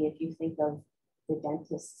personally, if you think of the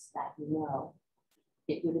dentists that you know,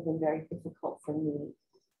 it would have been very difficult for me,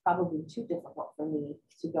 probably too difficult for me,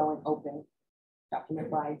 to go and open Dr.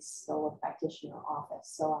 McBride's solo practitioner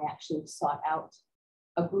office. So I actually sought out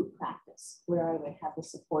a group practice where I would have the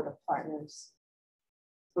support of partners,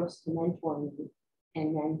 first to mentor me,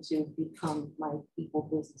 and then to become my equal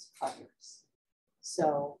business partners.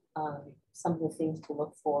 So some of the things to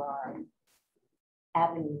look for are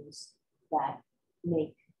avenues that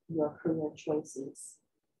make your career choices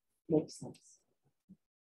make sense.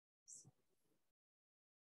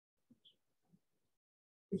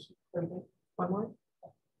 One more?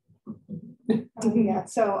 Yeah,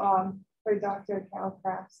 so for Dr.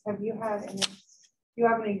 Calcraft, have you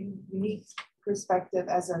have a unique perspective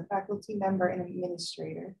as a faculty member and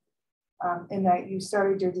administrator, in that you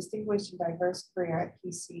started your distinguished and diverse career at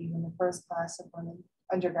PC when the first class of women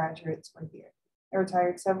undergraduates were here. You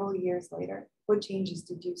retired several years later. What changes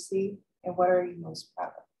did you see, and what are you most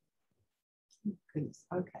proud of? Goodness,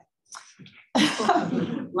 okay.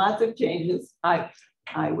 Lots of changes. I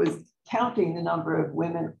was counting the number of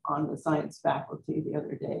women on the science faculty the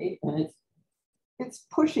other day, and it's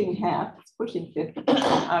pushing half, it's pushing 50%.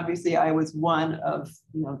 Obviously, I was one of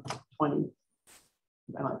 20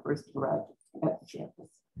 when I first arrived at the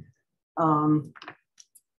campus.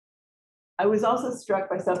 I was also struck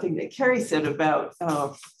by something that Kerry said about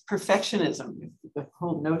perfectionism, the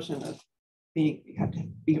whole notion of you have to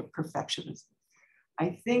be a perfectionist.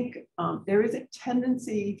 I think there is a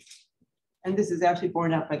tendency, and this is actually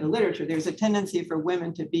borne out by the literature, there's a tendency for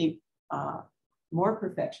women to be more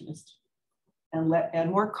perfectionist and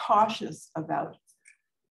more cautious about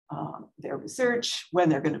their research, when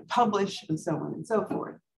they're going to publish, and so on and so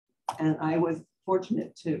forth. And I was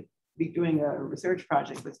fortunate to be doing a research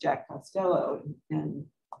project with Jack Costello, and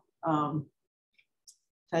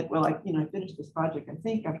said, well, I finished this project. I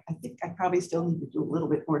think I probably still need to do a little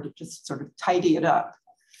bit more to just sort of tidy it up.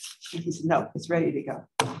 And he said, no, it's ready to go.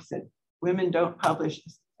 He said, women don't publish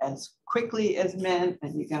as quickly as men,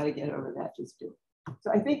 and you got to get over that, just do it.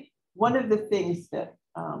 So I think one of the things that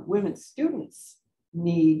women students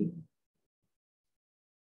need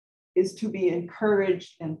is to be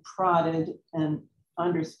encouraged and prodded and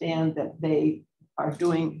understand that they are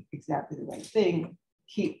doing exactly the right thing,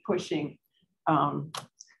 keep pushing.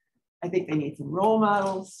 I think they need some role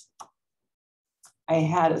models. I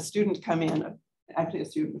had a student come in, actually a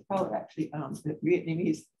student of color, actually, a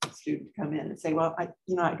Vietnamese student come in and say, well, I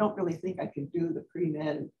don't really think I can do the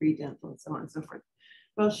pre-med and pre-dental and so on and so forth.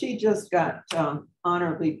 Well, she just got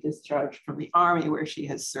honorably discharged from the Army, where she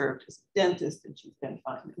has served as a dentist, and she's been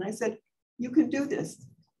fine. And I said, you can do this.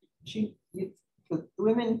 The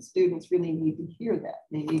women students really need to hear that.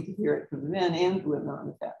 They need to hear it from the men and the women on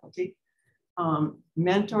the faculty.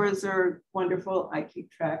 Mentors are wonderful. I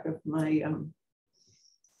keep track of my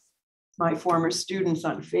my former students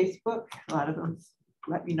on Facebook. A lot of them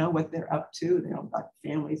let me know what they're up to. They're about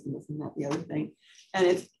families and this and that, the other thing. And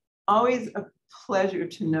it's always a pleasure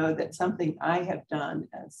to know that something I have done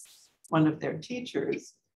as one of their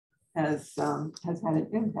teachers has had an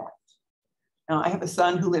impact. Now, I have a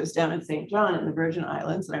son who lives down in St. John in the Virgin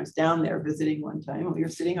Islands, and I was down there visiting one time, and we were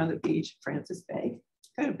sitting on the beach, Francis Bay,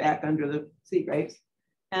 kind of back under the sea grapes.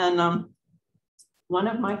 And one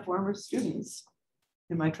of my former students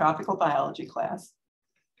in my tropical biology class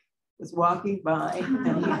was walking by,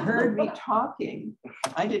 and he heard me talking.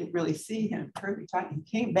 I didn't really see him, heard me talking.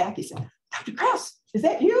 He came back, he said, Dr. Krause, is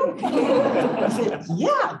that you? I said,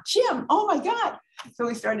 yeah, Jim, oh my God. So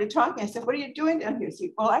we started talking. I said, what are you doing down here? He said,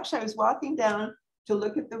 well, actually, I was walking down to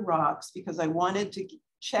look at the rocks because I wanted to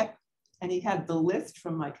check, and he had the list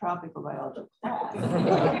from my tropical biology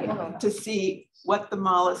class to see what the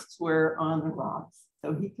mollusks were on the rocks,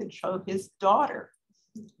 so he could show his daughter,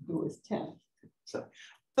 who was 10. So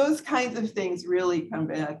those kinds of things really come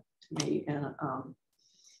back to me, and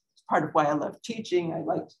it's part of why I love teaching. I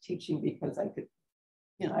liked teaching because I could,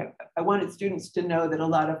 I wanted students to know that a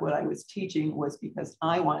lot of what I was teaching was because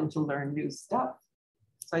I wanted to learn new stuff.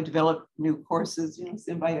 So I developed new courses,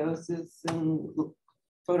 symbiosis and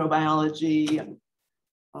photobiology, and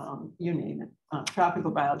you name it.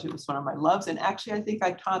 Tropical biology was one of my loves. And actually, I think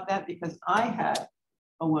I taught that because I had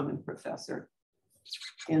a woman professor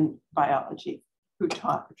in biology who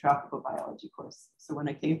taught the tropical biology course. So when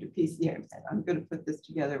I came to PCA, I said, I'm going to put this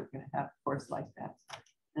together. We're going to have a course like that.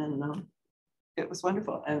 And it was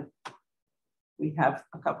wonderful. And we have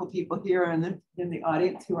a couple people here in the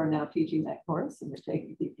audience who are now teaching that course, and they're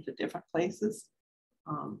taking people to different places.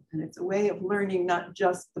 And it's a way of learning not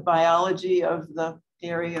just the biology of the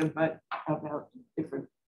area, but about different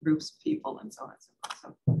groups of people and so on and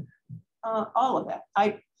so forth. So all of that.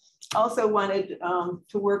 I also wanted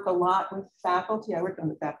to work a lot with faculty. I worked on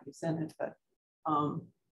the faculty senate, but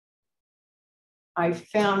I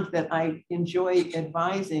found that I enjoy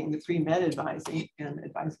advising, the pre-med advising, and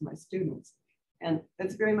advising my students. And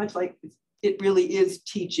that's very much like, it really is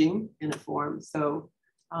teaching in a form. So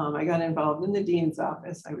I got involved in the dean's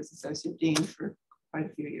office. I was associate dean for quite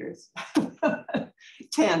a few years,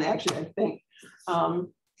 10 actually, I think.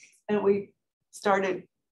 And we started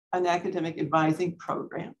an academic advising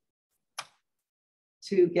program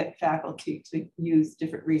to get faculty to use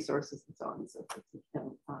different resources and so on and so forth.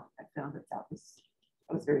 And I found that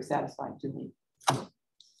was very satisfying to me.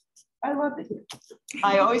 I loved it here.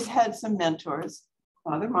 I always had some mentors.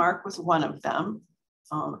 Father Mark was one of them.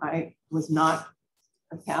 I was not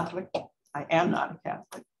a Catholic. I am not a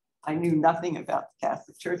Catholic. I knew nothing about the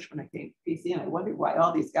Catholic Church when I came to PC, and I wondered why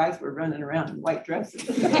all these guys were running around in white dresses.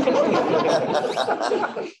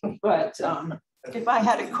 But if I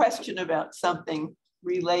had a question about something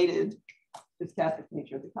related to the Catholic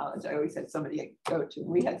nature of the college, I always had somebody I could go to.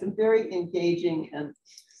 We had some very engaging and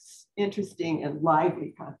interesting and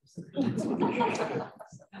lively conversations.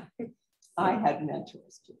 I had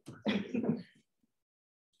mentors too.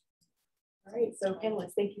 All right, so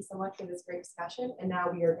panelists, thank you so much for this great discussion. And now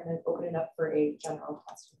we are going to open it up for a general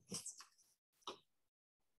question.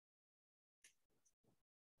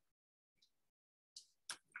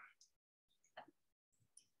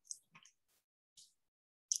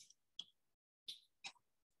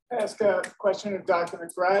 Ask a question of Dr.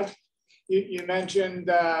 McBride. You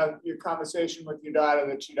mentioned your conversation with your daughter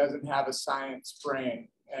that she doesn't have a science brain.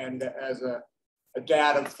 And as a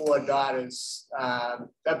dad of 4 daughters,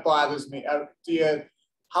 that bothers me.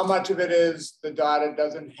 How much of it is the daughter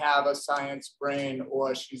doesn't have a science brain,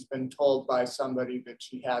 or she's been told by somebody that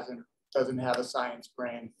she doesn't have a science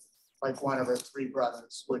brain, like one of her 3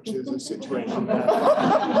 brothers, which is a situation that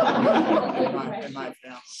in my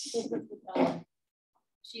family.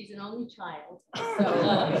 She's an only child,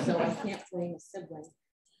 so I can't blame a sibling.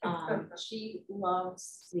 She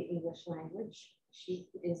loves the English language. She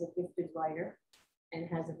is a gifted writer and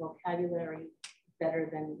has a vocabulary better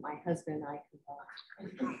than my husband and I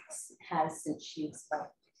has since she was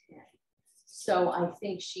about 10. So I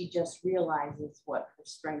think she just realizes what her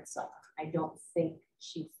strengths are. I don't think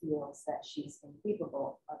she feels that she's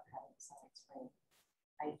incapable of having a science brain.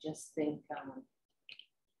 I just think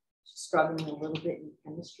she's struggling a little bit in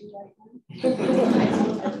chemistry right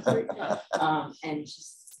now. And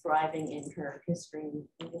she's thriving in her history and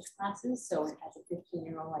English classes. So as a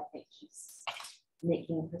 15-year-old, I think she's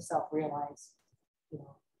making herself realize, you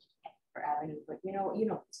know, her avenue. But you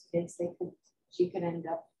know, kids, she could end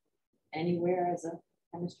up anywhere as a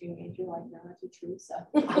chemistry major like that to Teresa.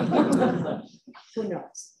 Who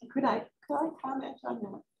knows? Could I comment on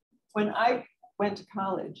that? When I went to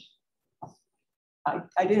college,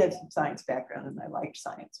 I did have some science background and I liked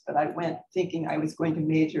science, but I went thinking I was going to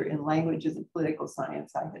major in languages and political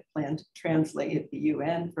science. I had planned to translate at the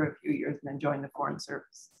UN for a few years and then join the Foreign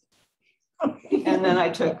Service. And then I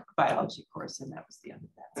took a biology course and that was the end of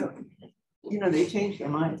that. So, you know, they change their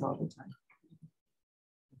minds all the time.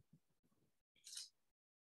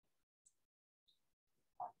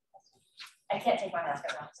 I can't take my mask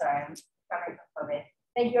off. Sorry, I'm recovering from COVID.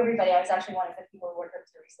 Thank you, everybody. I was actually one of the people who worked with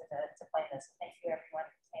Teresa to plan this. Thank you, everyone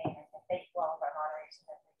who came, and thank you all of our moderators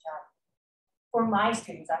who did a great job. For my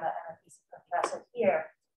students, I'm a PhD professor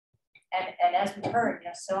here, and as we heard,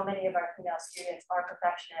 you know, so many of our female students are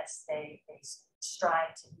perfectionists. They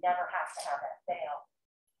strive to never have to have that fail.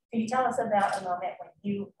 Can you tell us about a moment when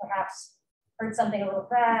you perhaps heard something a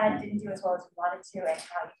little bad, didn't do as well as you wanted to, and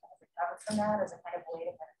how you kind of recovered from that as a kind of way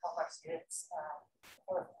to kind of help our students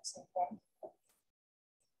work with the same thing?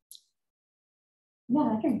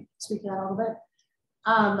 Yeah, I can speak to that a little bit.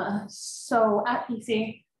 So at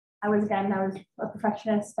PC, I was a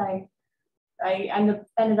perfectionist. I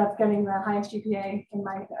ended up getting the highest GPA in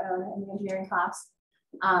my in the engineering class.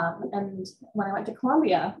 And when I went to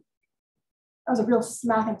Columbia, that was a real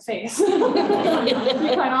smack in the face, to be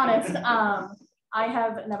quite honest. I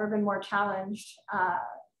have never been more challenged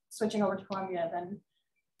switching over to Columbia than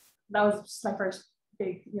that was just my first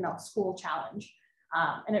big, you know, school challenge.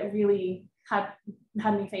 And it really had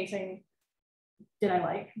me facing, do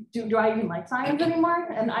I even like science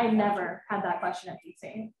anymore? And I never had that question at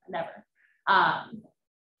PC, never.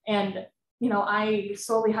 And, you know, I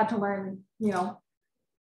slowly had to learn, you know,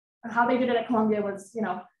 how they did it at Columbia was, you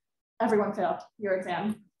know, everyone failed your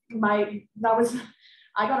exam. I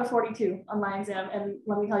got a 42 on my exam, and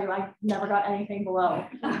let me tell you, I never got anything below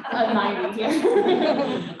a 90 here.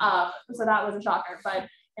 So that was a shocker, but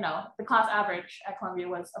you know, the class average at Columbia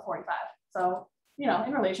was a 45. So, you know,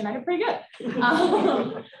 in relation, I did pretty good.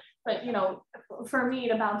 But, you know, for me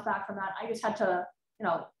to bounce back from that, I just had to, you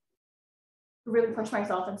know, really push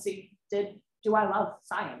myself and see, do I love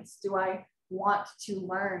science? Do I want to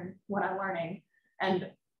learn what I'm learning? And,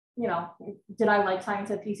 you know, did I like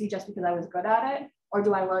science at PC just because I was good at it? Or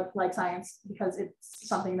do I like science because it's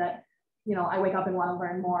something that, you know, I wake up and want to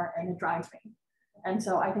learn more and it drives me? And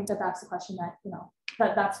so I think that that's the question that, you know,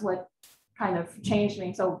 that's what kind of changed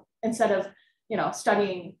me. So instead of, you know,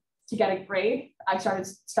 studying to get a grade, I started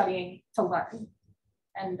studying to learn.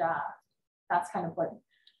 And that's kind of what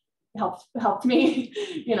helped me,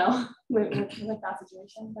 you know, with that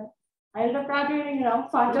situation. But I ended up graduating, you know,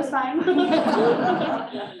 just fine.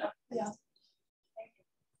 Yeah.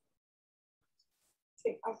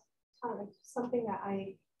 Something that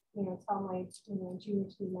I, you know, tell my, you know, junior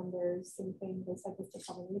team members and things, I said this to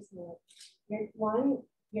someone recently,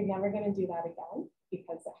 you're never going to do that again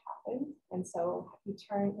because it happened. And so you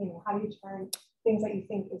turn, you know, how do you turn things that you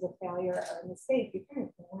think is a failure or a mistake, you turn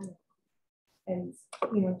it to learning. And,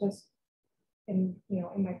 you know, just in, you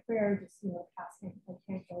know, in my career, just, you know, past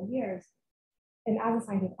handful of years, and as a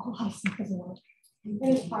scientist, a lot of stuff is work. And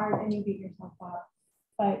it's hard and you beat yourself up.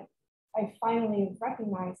 But I finally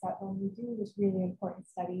recognized that when we do this really important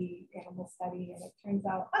study, animal study, and it turns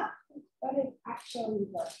out, but it actually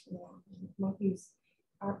works. You know, monkeys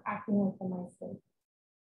are acting like the mice.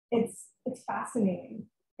 It's fascinating.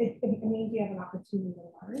 It means you have an opportunity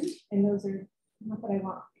to learn, and those are not that I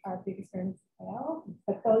want our big experiments to fail,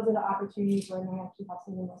 but those are the opportunities where I actually have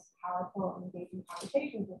some of the most powerful and engaging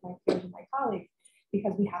conversations with my peers and my colleagues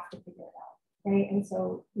because we have to figure it out. Right. And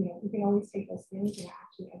so, you know, we can always take those things and it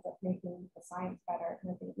actually ends up making the science better.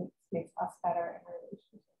 And I think it makes us better in our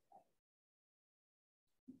relationship.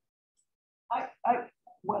 I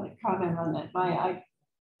want to comment on that.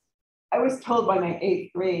 I was told by my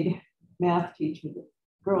 8th grade math teacher that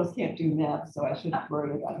girls can't do math, so I shouldn't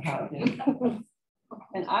worry about how it is.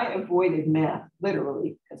 And I avoided math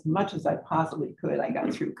literally as much as I possibly could. I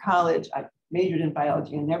got through college. I majored in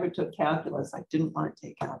biology and never took calculus. I didn't want to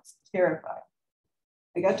take calculus. Terrified.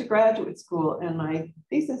 I got to graduate school and my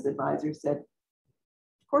thesis advisor said,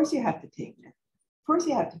 of course you have to take math. Of course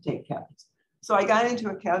you have to take calculus. So I got into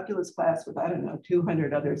a calculus class with, I don't know,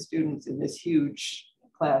 200 other students in this huge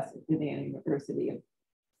class at Indiana University. And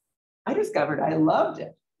I discovered I loved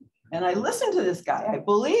it. And I listened to this guy, I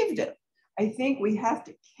believed it. I think we have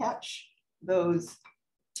to catch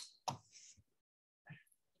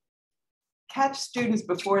students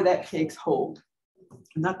before that takes hold.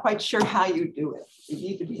 I'm not quite sure how you do it. You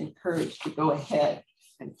need to be encouraged to go ahead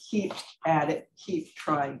and keep at it, keep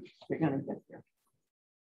trying. You're going to get there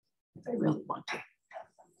if they really want to.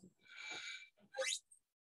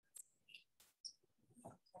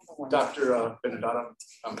 Dr. Benenato,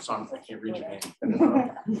 I'm sorry, I can't read your name.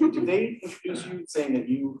 Benenato. Did they introduce you saying that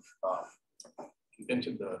you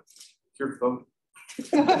invented the cure for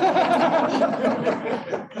COVID?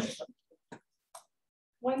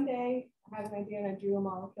 One day I had an idea and I drew a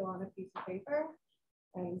molecule on a piece of paper,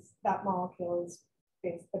 and that molecule is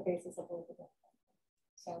the basis of Elizabeth.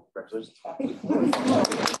 So congratulations.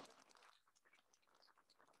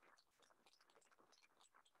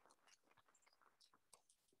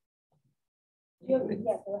 Yeah,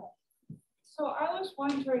 go ahead. So I was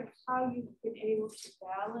wondering how you've been able to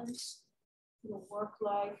balance your work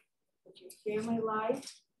life with your family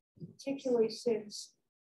life, particularly since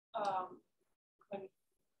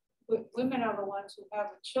when women are the ones who have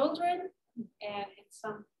the children, and in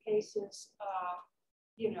some cases,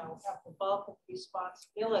 you know, have the bulk of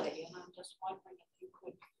responsibility. And I'm just wondering if you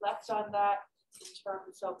could reflect on that in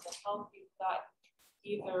terms of the help you've got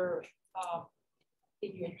either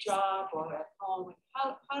in your job or at home, and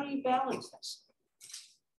how do you balance this?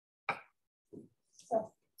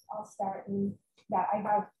 So I'll start in that I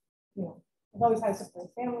have, you know, I've always had a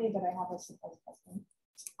supportive family, but I have a supportive husband.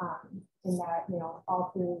 In that, you know, all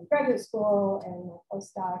through graduate school and my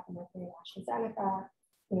postdoc and working at AstraZeneca,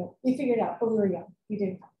 you know, we figured out, but we were young, we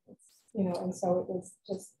didn't have kids, you know, and so it was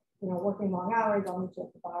just, you know, working long hours, I'll meet you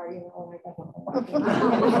at the bar, you know, and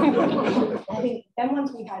I think then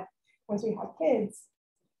once we had kids,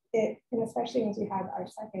 and especially once we had our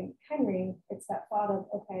second Henry, it's that thought of,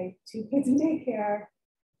 okay, 2 kids in daycare.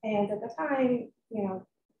 And at the time, you know,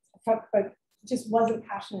 but just wasn't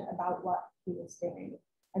passionate about what he was doing.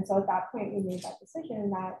 And so at that point, we made that decision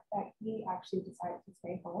that he actually decided to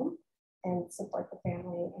stay home and support the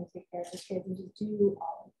family and take care of the kids and just do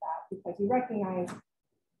all of that because he recognized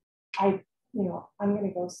I'm going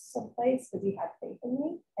to go someplace because he had faith in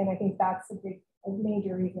me. And I think that's a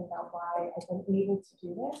major reason about why I've been able to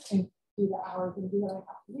do this and do the hours and do what I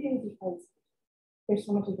have to do, because there's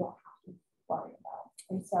so much you don't have to worry about.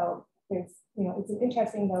 And so there's, you know, it's an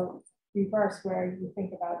interesting though reverse where you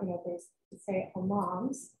think about, you know, there's stay-at-home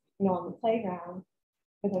moms, you know, on the playground,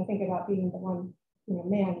 but then think about being the one, you know,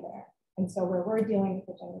 man there. And so where we're dealing with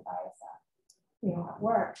the gender bias at, you know, at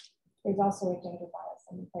work, there's also a gender bias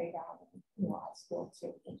on the playground and, you know, at school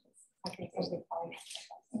too, which is, I think, something probably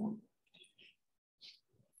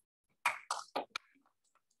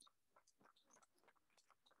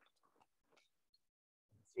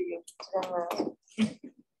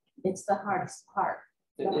It's the hardest part.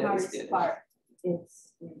 The hardest part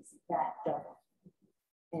is that double.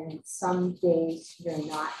 And some days you're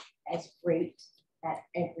not as great at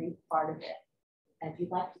every part of it as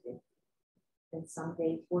you'd like to be. And some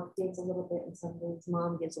days work gives a little bit, and some days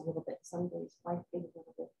mom gives a little bit, some days wife gives a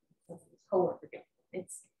little bit, some days coworker gives.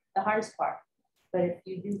 It's the hardest part. But if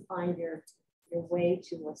you do find your way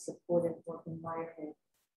to a supportive work environment,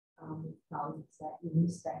 colleagues that you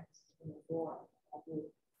respect and adore,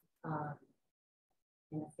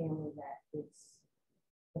 in a family that is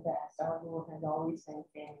the best. Our rule has always been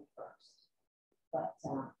family first, but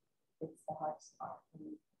it's the hardest part.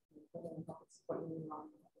 And putting help support you along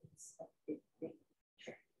is a big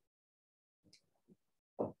trick.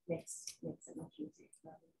 Makes it much easier.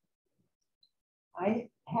 I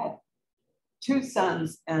had 2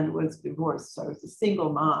 sons and was divorced, so I was a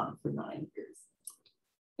single mom for 9 years.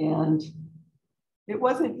 And it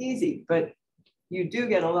wasn't easy, but you do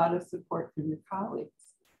get a lot of support from your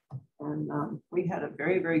colleagues. And we had a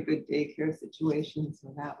very, very good daycare situation,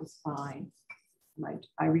 so that was fine.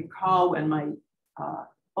 I recall when my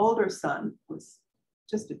older son was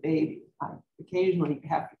just a baby, I occasionally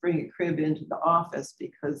have to bring a crib into the office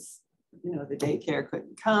because, you know, the daycare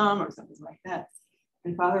couldn't come or something like that.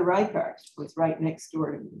 And Father Reichart was right next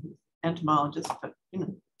door to me, entomologist, but, you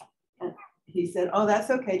know, and he said, oh, that's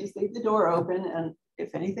okay, just leave the door open, and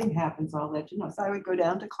if anything happens, I'll let you know. So I would go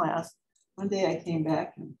down to class. One day I came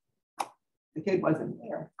back and the kid wasn't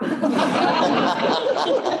there.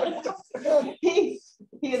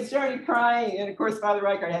 he had started crying, and of course, Father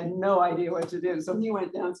Reichart had no idea what to do. So he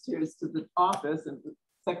went downstairs to the office, and the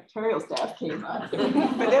secretarial staff came up.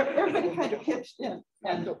 But everybody kind of pitched in.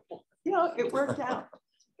 And you know, it worked out.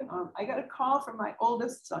 I got a call from my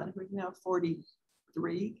oldest son, who's now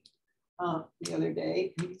 43, the other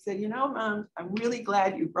day. And he said, you know, Mom, I'm really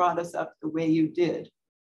glad you brought us up the way you did,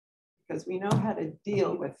 because we know how to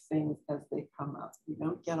deal with things as they come up. We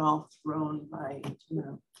don't get all thrown by, you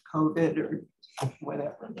know, COVID or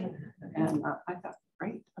whatever. And I thought,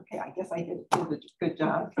 great, okay, I guess I did a good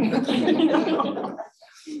job.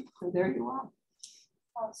 So there you are.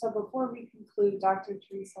 So before we conclude, Dr.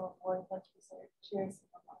 Teresa Lavoie, let's share some.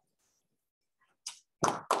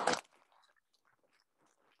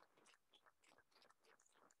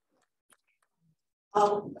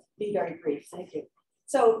 I'll be very brief, thank you.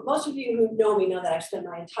 So most of you who know me know that I've spent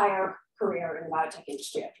my entire career in the biotech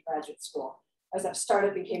industry after graduate school. I was at a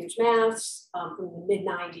startup in Cambridge, Mass. From the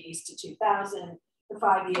mid-90s to 2000 for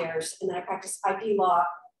 5 years. And then I practiced IP law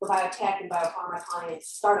for biotech and biopharma clients,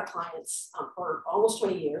 startup clients for almost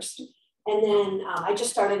 20 years. And then I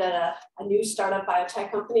just started at a new startup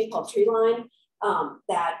biotech company called Treeline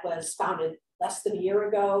that was founded less than a year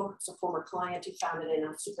ago. It's a former client who founded it, and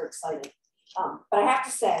I'm super excited. But I have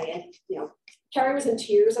to say, and you know, Kerry was in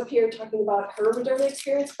tears up here talking about her Moderna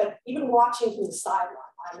experience, but even watching from the sideline,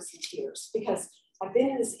 I was in tears because I've been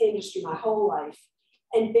in this industry my whole life,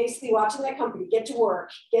 and basically watching that company get to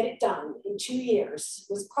work, get it done in 2 years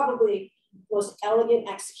was probably the most elegant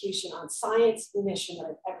execution on science and mission that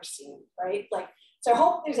I've ever seen, right? Like, so I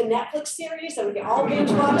hope there's a Netflix series that we can all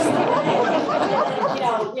binge watch. And, you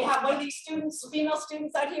know, we have one of these students, female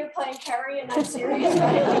students out here playing Kerry in that series, right?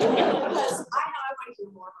 Because I know I want to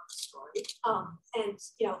hear more about the story. And,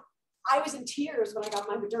 you know, I was in tears when I got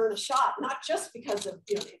my Moderna shot, not just because of,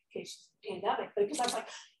 you know, the implications of the pandemic, but because I was like,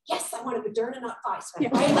 yes, I want a Moderna, not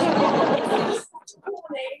Pfizer. Right? Like, such a cool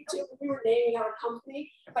name too. When we were naming our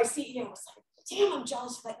company, my CEO was like, damn, I'm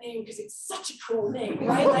jealous of that name because it's such a cool name,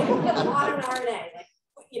 right? Like modern RNA, like,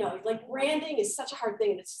 you know, like branding is such a hard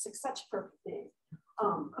thing, and it's like such a perfect name.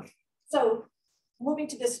 So moving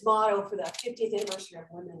to this motto for the 50th anniversary of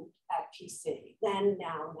women at PC, then,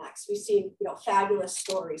 now, next. We've seen, you know, fabulous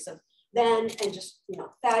stories of then and just, you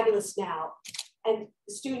know, fabulous now. And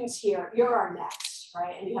the students here, you're our next,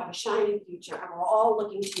 right? And you have a shining future, and we're all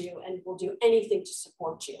looking to you, and we'll do anything to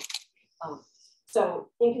support you. So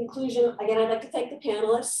in conclusion, again, I'd like to thank the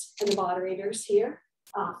panelists and the moderators here,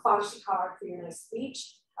 Father Shikar for your nice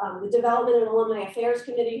speech, the Development and Alumni Affairs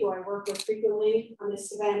Committee, who I work with frequently on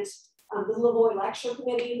this event, the Lavoie Lecture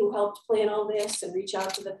Committee, who helped plan all this and reach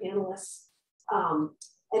out to the panelists,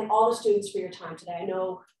 and all the students for your time today. I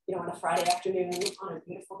know, you know, on a Friday afternoon, on a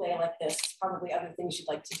beautiful day like this, probably other things you'd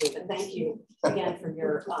like to do, but thank you again for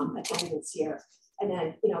your attendance here. And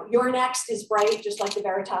then, you know, your next is bright, just like the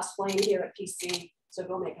Veritas flame here at PC. So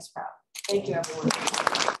go make us proud. Thank you, everyone.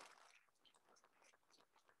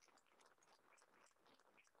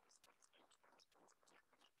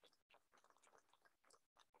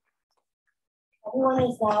 Everyone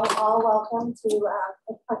is now all welcome to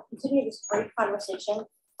continue this great conversation,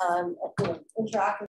 interact with